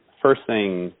 First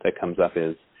thing that comes up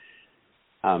is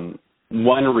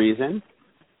one reason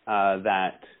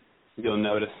that you'll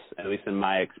notice, at least in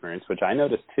my experience, which I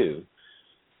noticed too.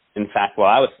 In fact, while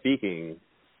I was speaking,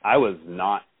 I was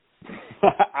not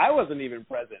I wasn't even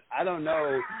present. I don't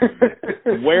know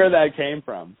where that came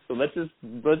from. So let's just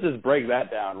break that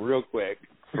down real quick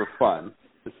for fun.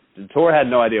 Tor had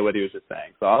no idea what he was just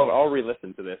saying, so I'll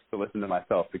re-listen to this to listen to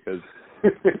myself, because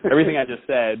everything I just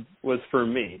said was for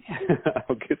me.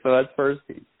 Okay, so that's first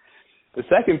piece. The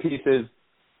second piece is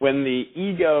when the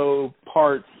ego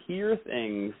parts hear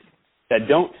things that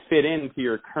don't fit into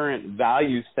your current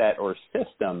value set or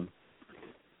system,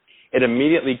 it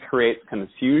immediately creates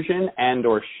confusion and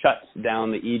or shuts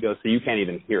down the ego so you can't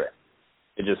even hear it.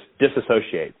 It just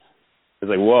disassociates. It's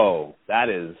like, whoa,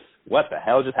 what the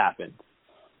hell just happened?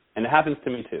 And it happens to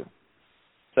me too.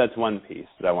 So that's one piece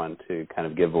that I wanted to kind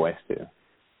of give voice to.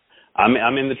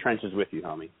 I'm in the trenches with you,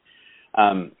 homie.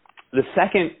 The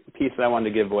second piece that I wanted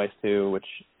to give voice to, which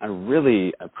I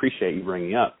really appreciate you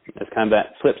bringing up, is kind of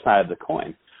that flip side of the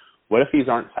coin. What if these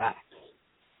aren't facts?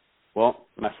 Well,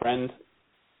 my friend,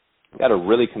 I've got a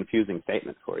really confusing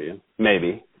statement for you.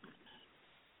 Maybe.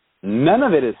 None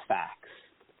of it is facts.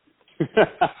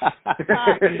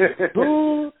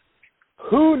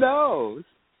 Who knows?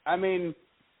 I mean,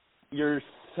 you're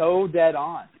so dead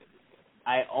on.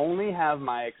 I only have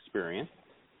my experience.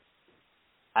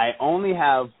 I only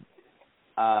have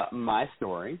my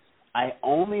stories. I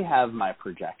only have my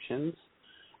projections.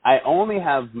 I only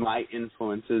have my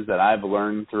influences that I've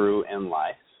learned through in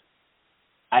life.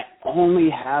 I only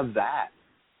have that.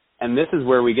 And this is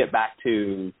where we get back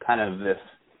to kind of this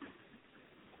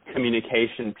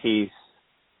communication piece.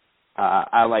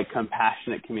 I like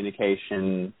compassionate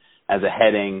communication as a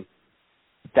heading.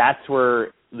 That's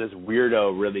where this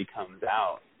weirdo really comes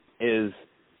out, is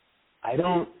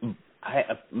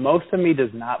most of me does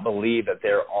not believe that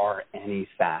there are any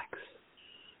facts.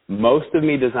 Most of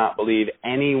me does not believe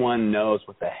anyone knows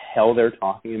what the hell they're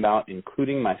talking about,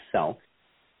 including myself.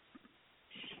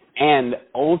 And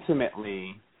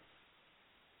ultimately,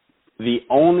 the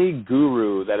only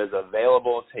guru that is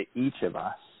available to each of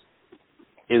us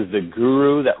is the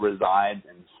guru that resides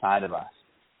inside of us,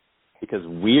 because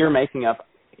we are making up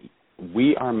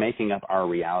our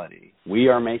reality. We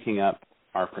are making up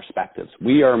our perspectives.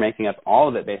 We are making up all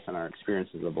of it based on our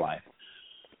experiences of life.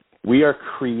 We are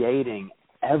creating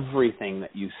everything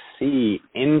that you see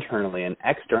internally and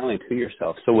externally to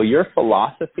yourself. So will your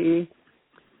philosophy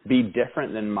be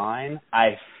different than mine?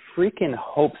 I freaking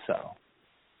hope so.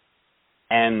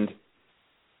 And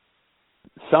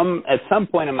at some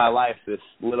point in my life, this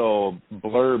little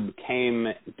blurb came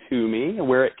to me.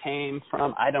 Where it came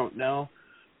from, I don't know.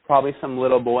 Probably some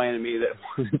little boy in me that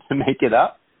wanted to make it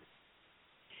up.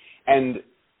 And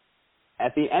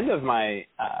at the end of my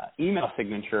email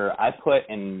signature, I put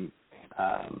in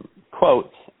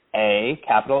quotes, A,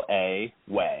 capital A,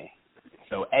 way.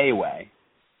 So A way.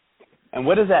 And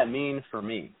what does that mean for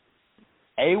me?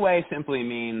 A way simply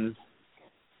means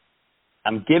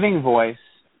I'm giving voice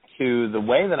to the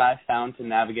way that I've found to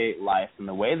navigate life and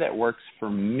the way that works for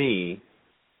me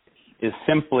is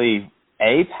simply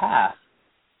a path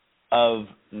of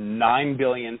 9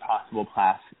 billion possible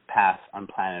paths on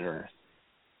planet Earth.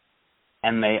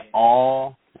 And they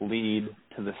all lead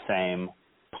to the same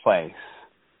place.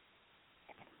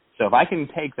 So if I can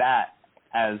take that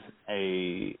as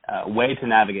a way to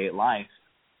navigate life,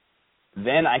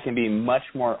 then I can be much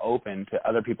more open to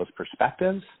other people's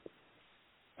perspectives,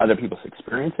 other people's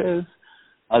experiences,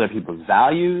 other people's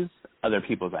values, other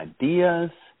people's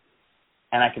ideas,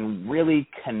 and I can really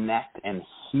connect and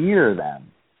hear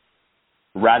them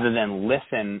rather than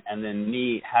listen and then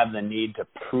have the need to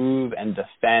prove and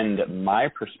defend my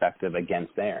perspective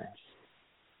against theirs.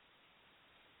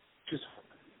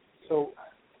 So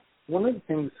one of the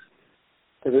things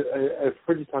that I've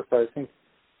heard you talk about, I think,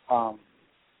 on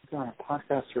a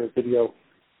podcast or a video,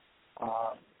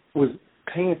 was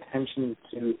paying attention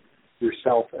to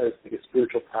yourself as like a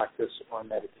spiritual practice or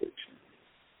meditation.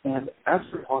 And as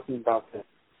we're talking about this,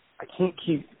 I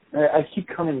keep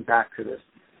coming back to this.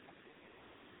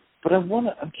 But I'm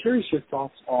curious your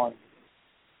thoughts on,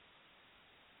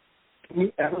 can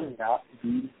we ever not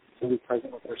be fully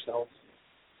present with ourselves?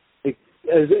 Like,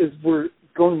 as we're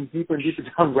going deeper and deeper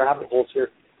down rabbit holes here,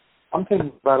 I'm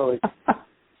thinking about it like,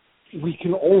 we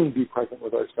can only be present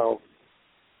with ourselves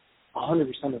 100%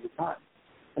 of the time.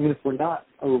 I mean, if we're not,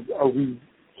 are we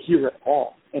here at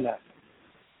all in essence?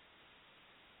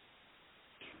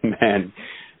 Man,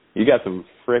 you got some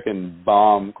freaking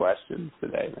bomb questions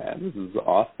today, man. This is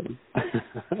awesome.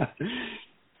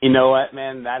 You know what,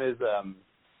 man? That is,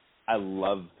 I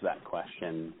love that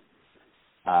question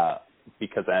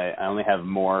because I only have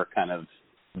more kind of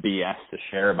BS to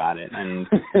share about it. And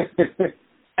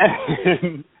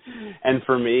and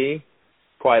for me,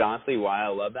 quite honestly, why I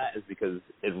love that is because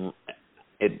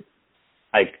it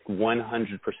I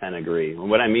 100% agree. And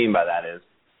what I mean by that is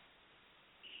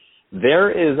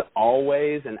there is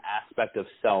always an aspect of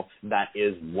self that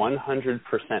is 100%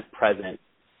 present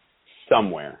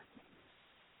somewhere.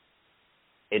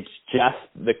 It's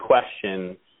just the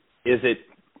question, is it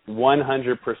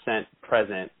 100%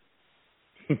 present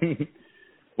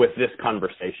with this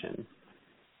conversation?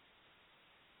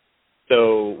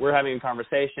 So we're having a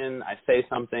conversation, I say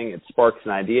something, it sparks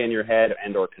an idea in your head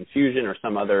and or confusion or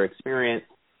some other experience,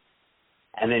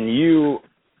 and then you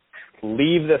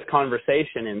leave this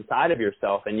conversation inside of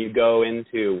yourself and you go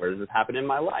into, where does this happen in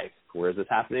my life? Where is this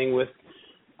happening with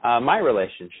my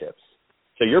relationships?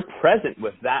 So you're present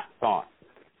with that thought.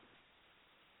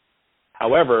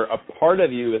 However, a part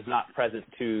of you is not present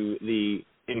to the,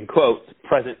 in quotes,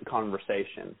 present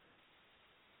conversation.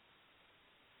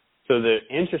 So the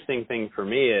interesting thing for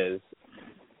me is,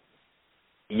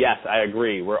 yes, I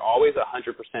agree. We're always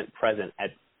 100% present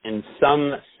in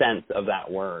some sense of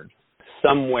that word,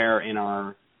 somewhere in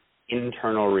our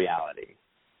internal reality.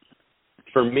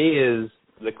 For me, is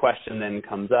the question then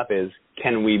comes up is,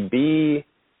 can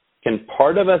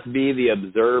part of us be the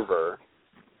observer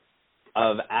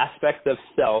of aspects of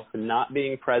self not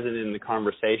being present in the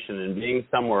conversation and being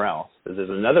somewhere else? Because there's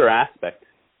another aspect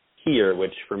here,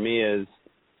 which for me is,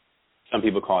 some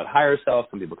people call it higher self,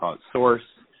 some people call it source,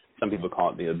 some people call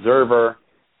it the observer.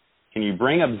 Can you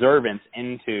bring observance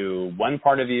into one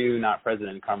part of you not present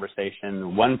in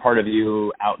conversation, one part of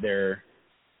you out there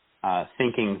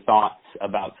thinking thoughts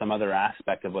about some other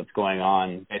aspect of what's going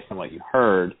on based on what you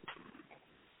heard?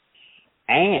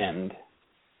 And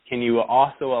can you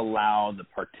also allow the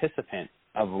participant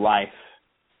of life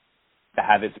to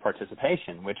have its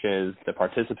participation, which is the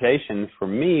participation for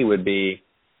me would be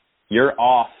you're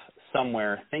off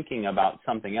somewhere thinking about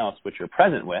something else which you're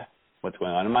present with, what's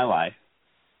going on in my life.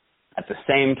 At the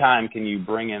same time, can you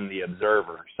bring in the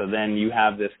observer? So then you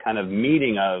have this kind of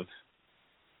meeting of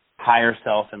higher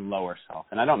self and lower self.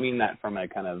 And I don't mean that from a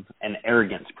kind of an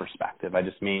arrogance perspective. I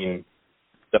just mean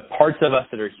the parts of us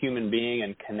that are human being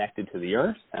and connected to the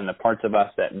earth, and the parts of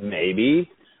us that maybe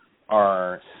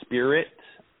are spirit,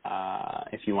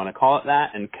 if you want to call it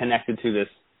that, and connected to this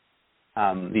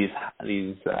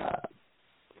these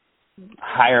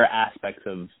higher aspects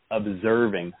of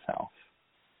observing self.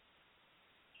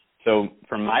 So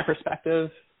from my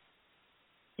perspective,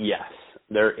 yes,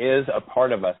 there is a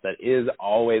part of us that is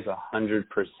always 100%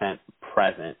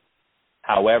 present.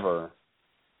 However,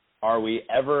 are we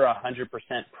ever 100%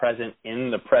 present in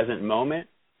the present moment?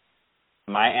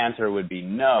 My answer would be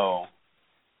no,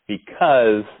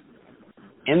 because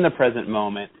in the present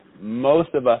moment,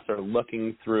 most of us are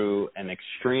looking through an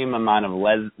extreme amount of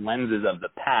lenses of the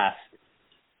past,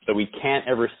 so we can't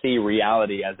ever see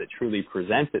reality as it truly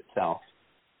presents itself.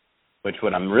 Which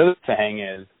what I'm really saying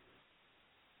is,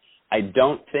 I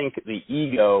don't think the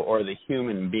ego or the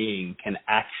human being can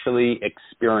actually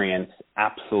experience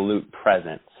absolute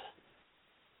presence,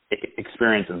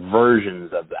 experience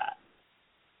versions of that.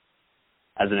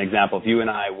 As an example, if you and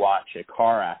I watch a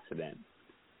car accident,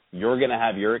 you're going to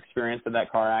have your experience of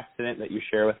that car accident that you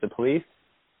share with the police.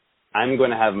 I'm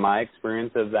going to have my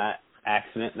experience of that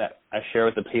accident that I share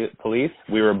with the police.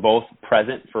 We were both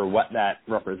present for what that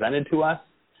represented to us.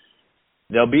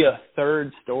 There'll be a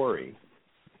third story.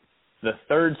 The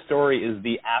third story is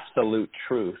the absolute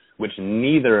truth, which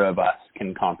neither of us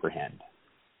can comprehend.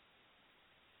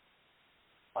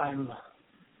 I'm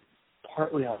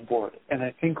partly on board, and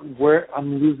I think where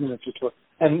I'm losing it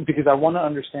and because I want to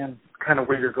understand kind of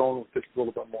where you're going with this a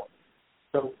little bit more.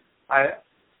 So I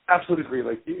absolutely agree.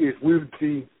 Like, if we would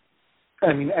see,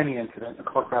 any incident, a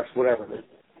car crash, whatever it is,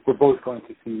 we're both going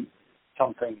to see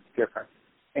something different,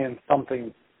 and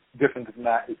something different than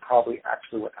that is probably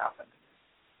actually what happened.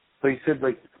 So you said,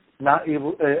 like, not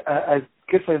able, I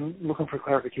guess I'm looking for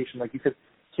clarification. Like you said,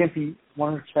 can't be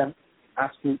 100%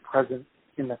 absolute present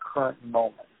in the current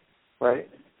moment, right?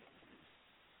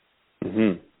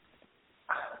 Mm-hmm.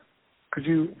 Could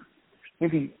you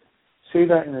maybe say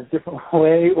that in a different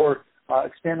way or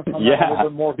expand upon that a little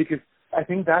bit more? Because I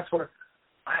think that's where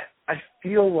I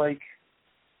feel like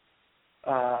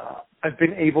I've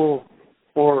been able,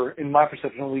 or in my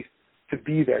perception at least, to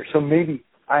be there. So maybe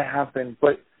I have been,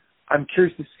 but I'm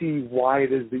curious to see why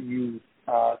it is that you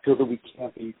feel that we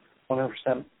can't be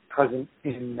 100% present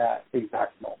in that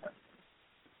exact moment.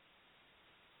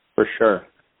 For sure.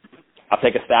 I'll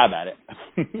take a stab at it.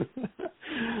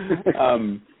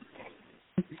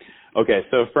 Okay,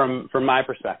 so from my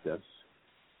perspective,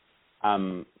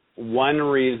 one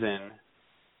reason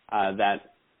that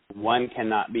one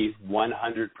cannot be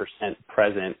 100%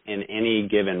 present in any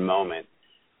given moment,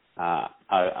 I'll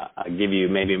give you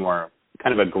maybe more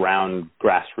kind of a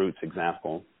grassroots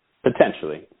example,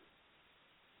 potentially.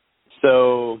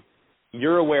 So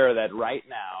you're aware that right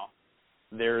now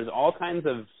there's all kinds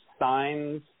of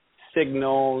signs,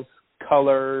 signals,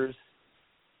 colors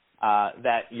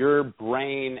that your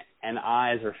brain and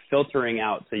eyes are filtering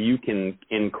out so you can,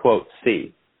 in quote,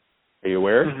 see. Are you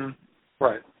aware? Mm-hmm.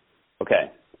 Right.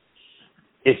 Okay.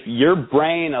 If your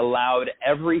brain allowed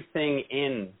everything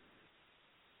in,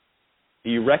 do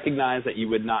you recognize that you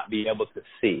would not be able to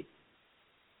see?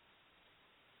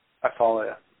 I follow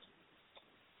you.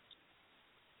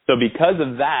 So because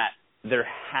of that, there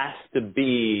has to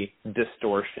be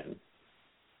distortion.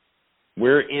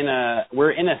 We're in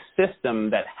a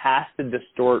system that has to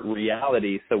distort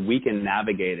reality so we can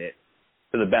navigate it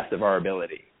to the best of our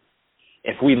ability.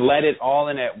 If we let it all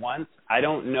in at once, I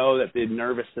don't know that the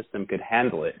nervous system could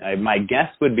handle it. My guess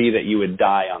would be that you would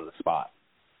die on the spot.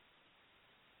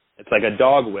 It's like a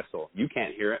dog whistle. You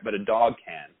can't hear it, but a dog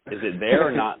can. Is it there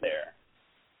or not there?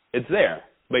 It's there,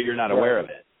 but you're not aware of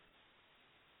it.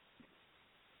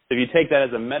 If you take that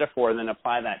as a metaphor and then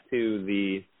apply that to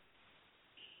the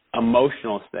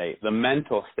emotional state, the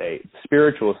mental state,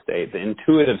 spiritual state, the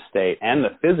intuitive state, and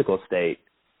the physical state,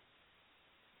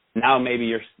 now maybe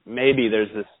there's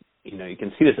this, you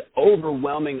can see this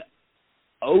overwhelming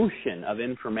ocean of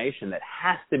information that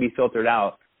has to be filtered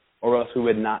out, or else we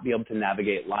would not be able to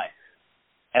navigate life,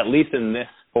 at least in this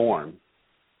form.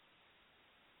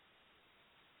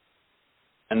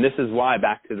 And this is why,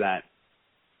 back to that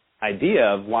idea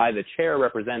of why the chair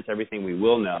represents everything we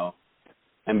will know,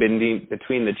 and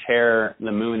between the chair,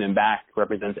 the moon, and back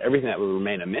represents everything that will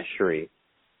remain a mystery,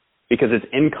 because it's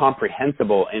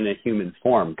incomprehensible in a human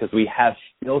form, because we have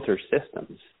filter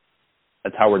systems.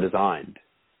 That's how we're designed.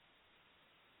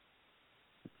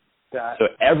 So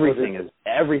everything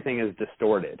is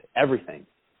distorted. Everything.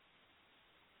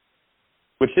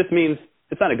 Which just means,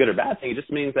 it's not a good or bad thing, it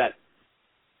just means that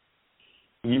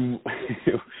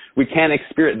we can't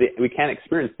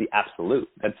experience the absolute.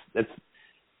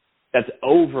 That's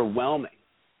overwhelming.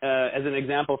 As an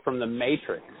example from the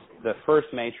Matrix, the first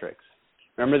Matrix.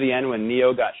 Remember the end when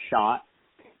Neo got shot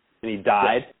and he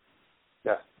died?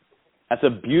 Yeah. That's a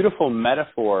beautiful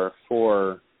metaphor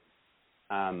for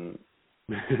having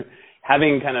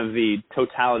kind of the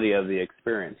totality of the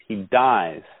experience. He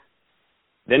dies.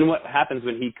 Then what happens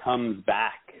when he comes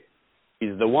back?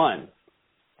 He's the one.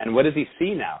 And what does he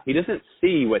see now? He doesn't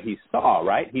see what he saw,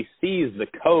 right? He sees the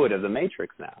code of the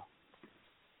Matrix now.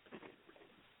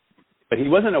 But he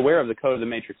wasn't aware of the code of the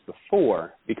Matrix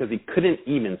before, because he couldn't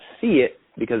even see it,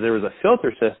 because there was a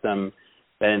filter system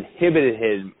that inhibited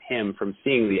him from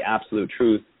seeing the absolute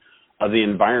truth of the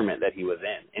environment that he was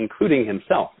in, including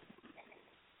himself.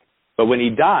 But when he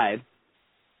died,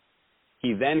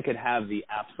 he then could have the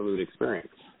absolute experience.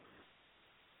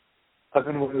 I'm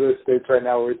in one of those states right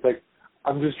now where it's like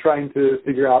I'm just trying to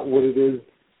figure out what it is,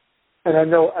 and I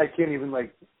know I can't even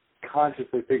like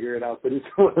consciously figure it out, but it's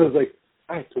one of those like,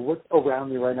 all right, so what's around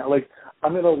me right now? Like,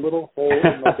 I'm in a little hole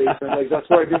in my basement. Like, that's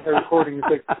where I do my recording. It's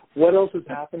like, what else is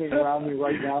happening around me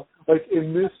right now? Like,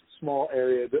 in this small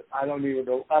area that I don't even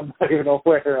know, I'm not even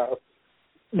aware of.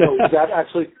 No, that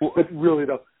actually, but really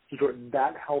though, Jordan,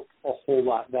 that helped a whole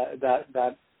lot.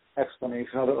 That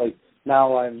explanation of it. Like,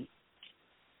 now I'm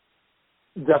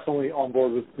definitely on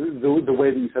board with the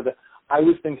way that you said that. I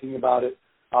was thinking about it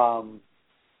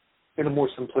in a more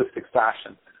simplistic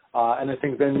fashion. And I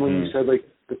think then when you said like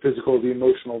the physical, the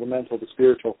emotional, the mental, the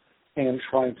spiritual, and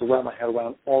trying to wrap my head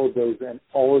around all of those and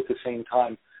all at the same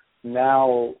time,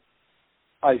 now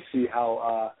I see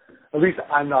how, at least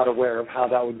I'm not aware of how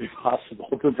that would be possible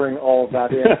to bring all of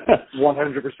that in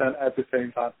 100% at the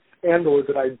same time. And or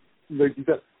that I, like you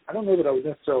said, I don't know that I would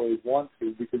necessarily want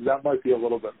to, because that might be a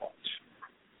little bit much.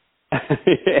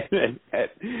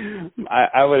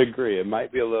 I would agree. It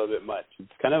might be a little bit much.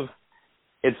 It's kind of,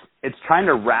 it's trying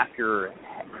to wrap your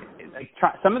like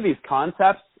some of these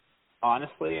concepts,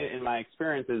 honestly, in my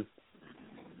experience, is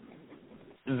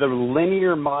the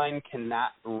linear mind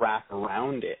cannot wrap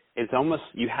around it. It's almost,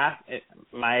 you have it,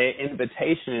 my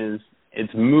invitation is,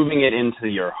 it's moving it into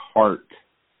your heart.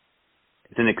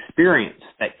 It's an experience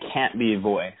that can't be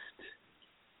voiced.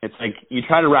 It's like you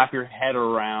try to wrap your head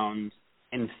around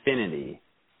infinity.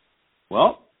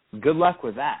 Well, good luck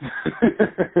with that.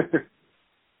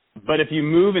 But if you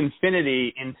move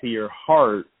infinity into your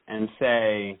heart and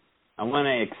say, I want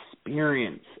to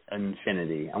experience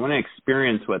infinity, I want to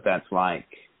experience what that's like,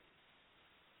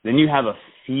 then you have a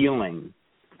feeling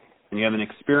and you have an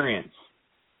experience.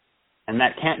 And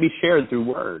that can't be shared through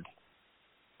word.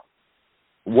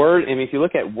 I mean, if you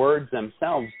look at words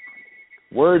themselves,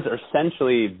 words are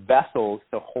essentially vessels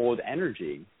to hold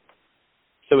energy.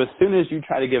 So as soon as you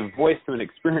try to give voice to an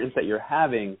experience that you're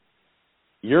having,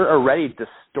 you're already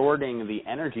distorting the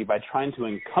energy by trying to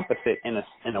encompass it in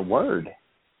a word.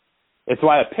 It's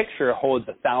why a picture holds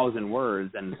 1,000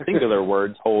 words and singular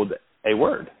words hold a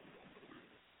word.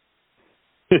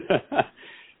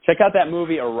 Check out that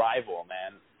movie Arrival,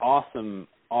 man. Awesome,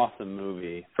 awesome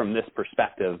movie from this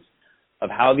perspective of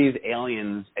how these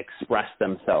aliens express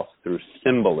themselves through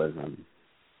symbolism.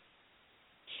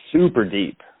 Super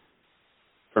deep,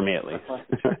 for me at least. I'd like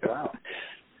to check it out.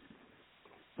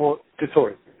 Well,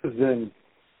 Tori, this has been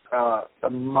a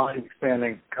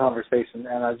mind-expanding conversation,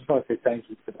 and I just want to say thank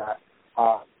you for that.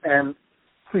 And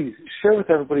please share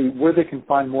with everybody where they can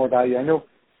find more about you. I know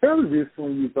fairly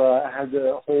recently you've had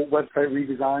the whole website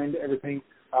redesigned, everything.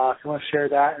 If you want to share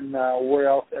that and where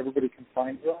else everybody can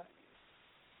find you at?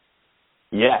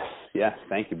 Yes.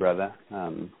 Thank you, brother.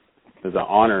 It was an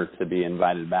honor to be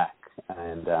invited back.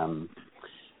 And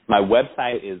my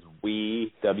website is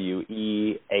wehlc.com,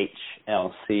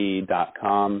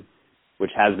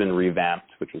 which has been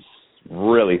revamped, which was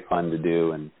really fun to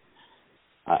do and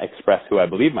express who I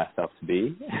believe myself to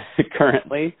be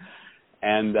currently.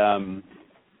 And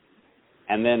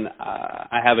then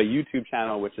I have a YouTube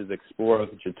channel, which is Explore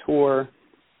with Jator.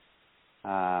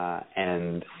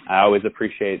 And I always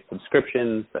appreciate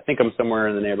subscriptions. I think I'm somewhere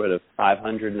in the neighborhood of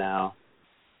 500 now,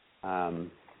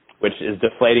 which is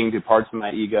deflating to parts of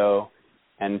my ego,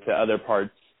 and to other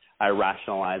parts I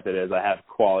rationalize it as I have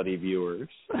quality viewers.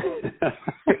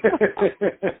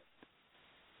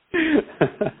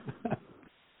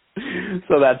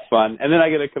 So that's fun. And then I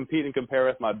get to compete and compare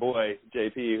with my boy,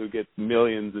 JP, who gets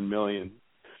millions and millions,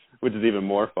 which is even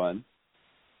more fun.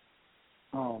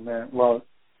 Oh, man. Well,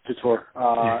 Jator,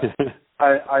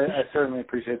 I certainly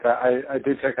appreciate that. I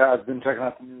did check out. I've been checking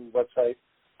out the new website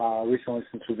recently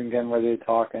since we've been getting ready to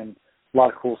talk, and a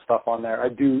lot of cool stuff on there. I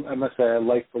must say, I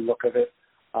like the look of it.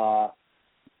 I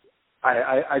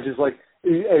just like.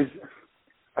 I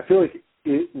feel like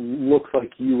it looks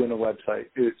like you in a website.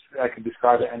 I could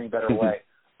describe it any better way.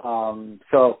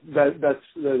 So that's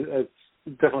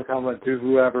definitely a compliment to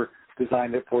whoever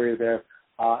designed it for you there.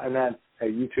 And then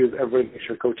YouTube, everybody make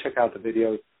sure to go check out the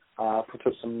videos. Puts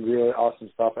up some really awesome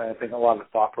stuff, and I think a lot of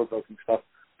thought-provoking stuff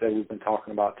that we've been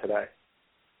talking about today.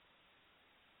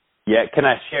 Yeah, can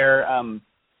I share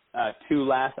two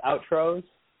last outros?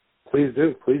 Please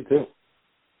do.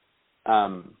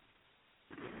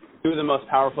 Two of the most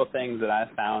powerful things that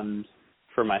I've found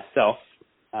for myself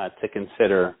to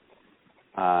consider,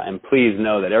 and please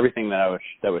know that everything that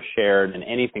was shared and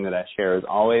anything that I share is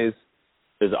always,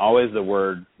 there's always the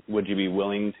word, would you be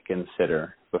willing to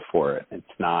consider before it? It's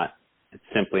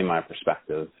simply my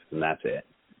perspective, and that's it.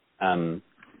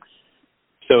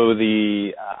 So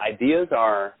the ideas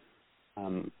are,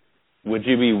 would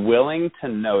you be willing to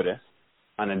notice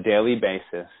on a daily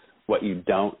basis what you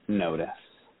don't notice?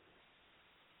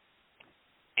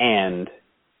 And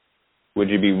would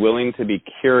you be willing to be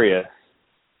curious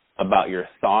about your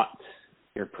thoughts,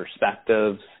 your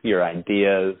perspectives, your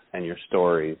ideas, and your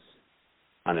stories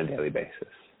on a daily basis?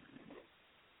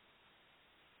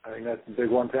 I think that's a big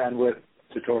one to end with,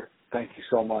 Jator. Thank you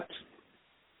so much.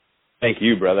 Thank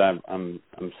you, brother. I'm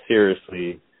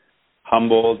seriously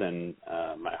humbled, and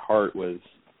my heart was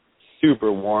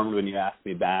super warmed when you asked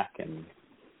me back. And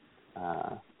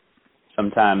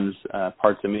sometimes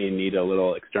parts of me need a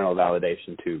little external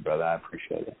validation too, brother. I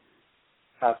appreciate it.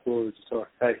 Absolutely, Jator.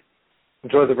 Hey,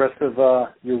 enjoy the rest of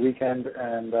your weekend,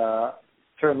 and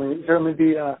certainly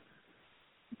be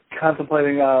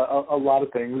contemplating a lot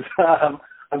of things.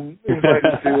 I'm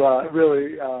invited to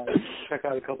really check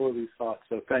out a couple of these thoughts.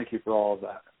 So thank you for all of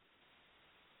that.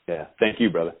 Yeah, thank you,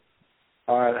 brother.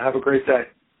 All right, have a great day.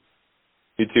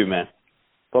 You too, man.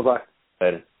 Bye-bye.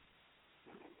 Later.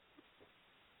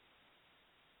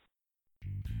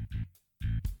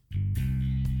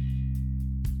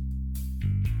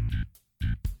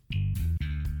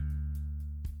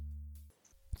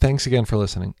 Thanks again for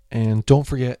listening. And don't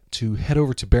forget to head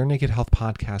over to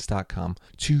barenakedhealthpodcast.com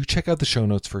to check out the show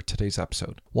notes for today's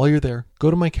episode. While you're there, go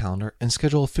to my calendar and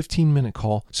schedule a 15-minute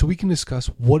call so we can discuss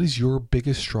what is your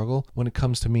biggest struggle when it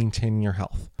comes to maintaining your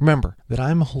health. Remember that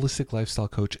I'm a holistic lifestyle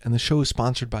coach, and the show is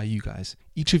sponsored by you guys.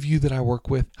 Each of you that I work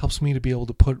with helps me to be able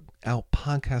to put out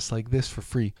podcasts like this for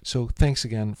free. So thanks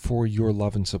again for your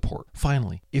love and support.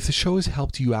 Finally, if the show has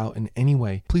helped you out in any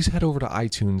way, please head over to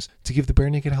iTunes to give the Bare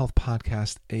Naked Health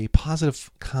Podcast a positive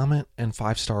comment and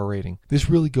 5-star rating. This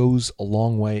really goes a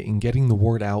long way in getting the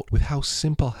word out with how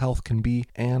simple health can be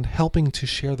and helping to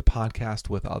share the podcast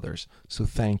with others. So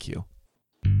thank you.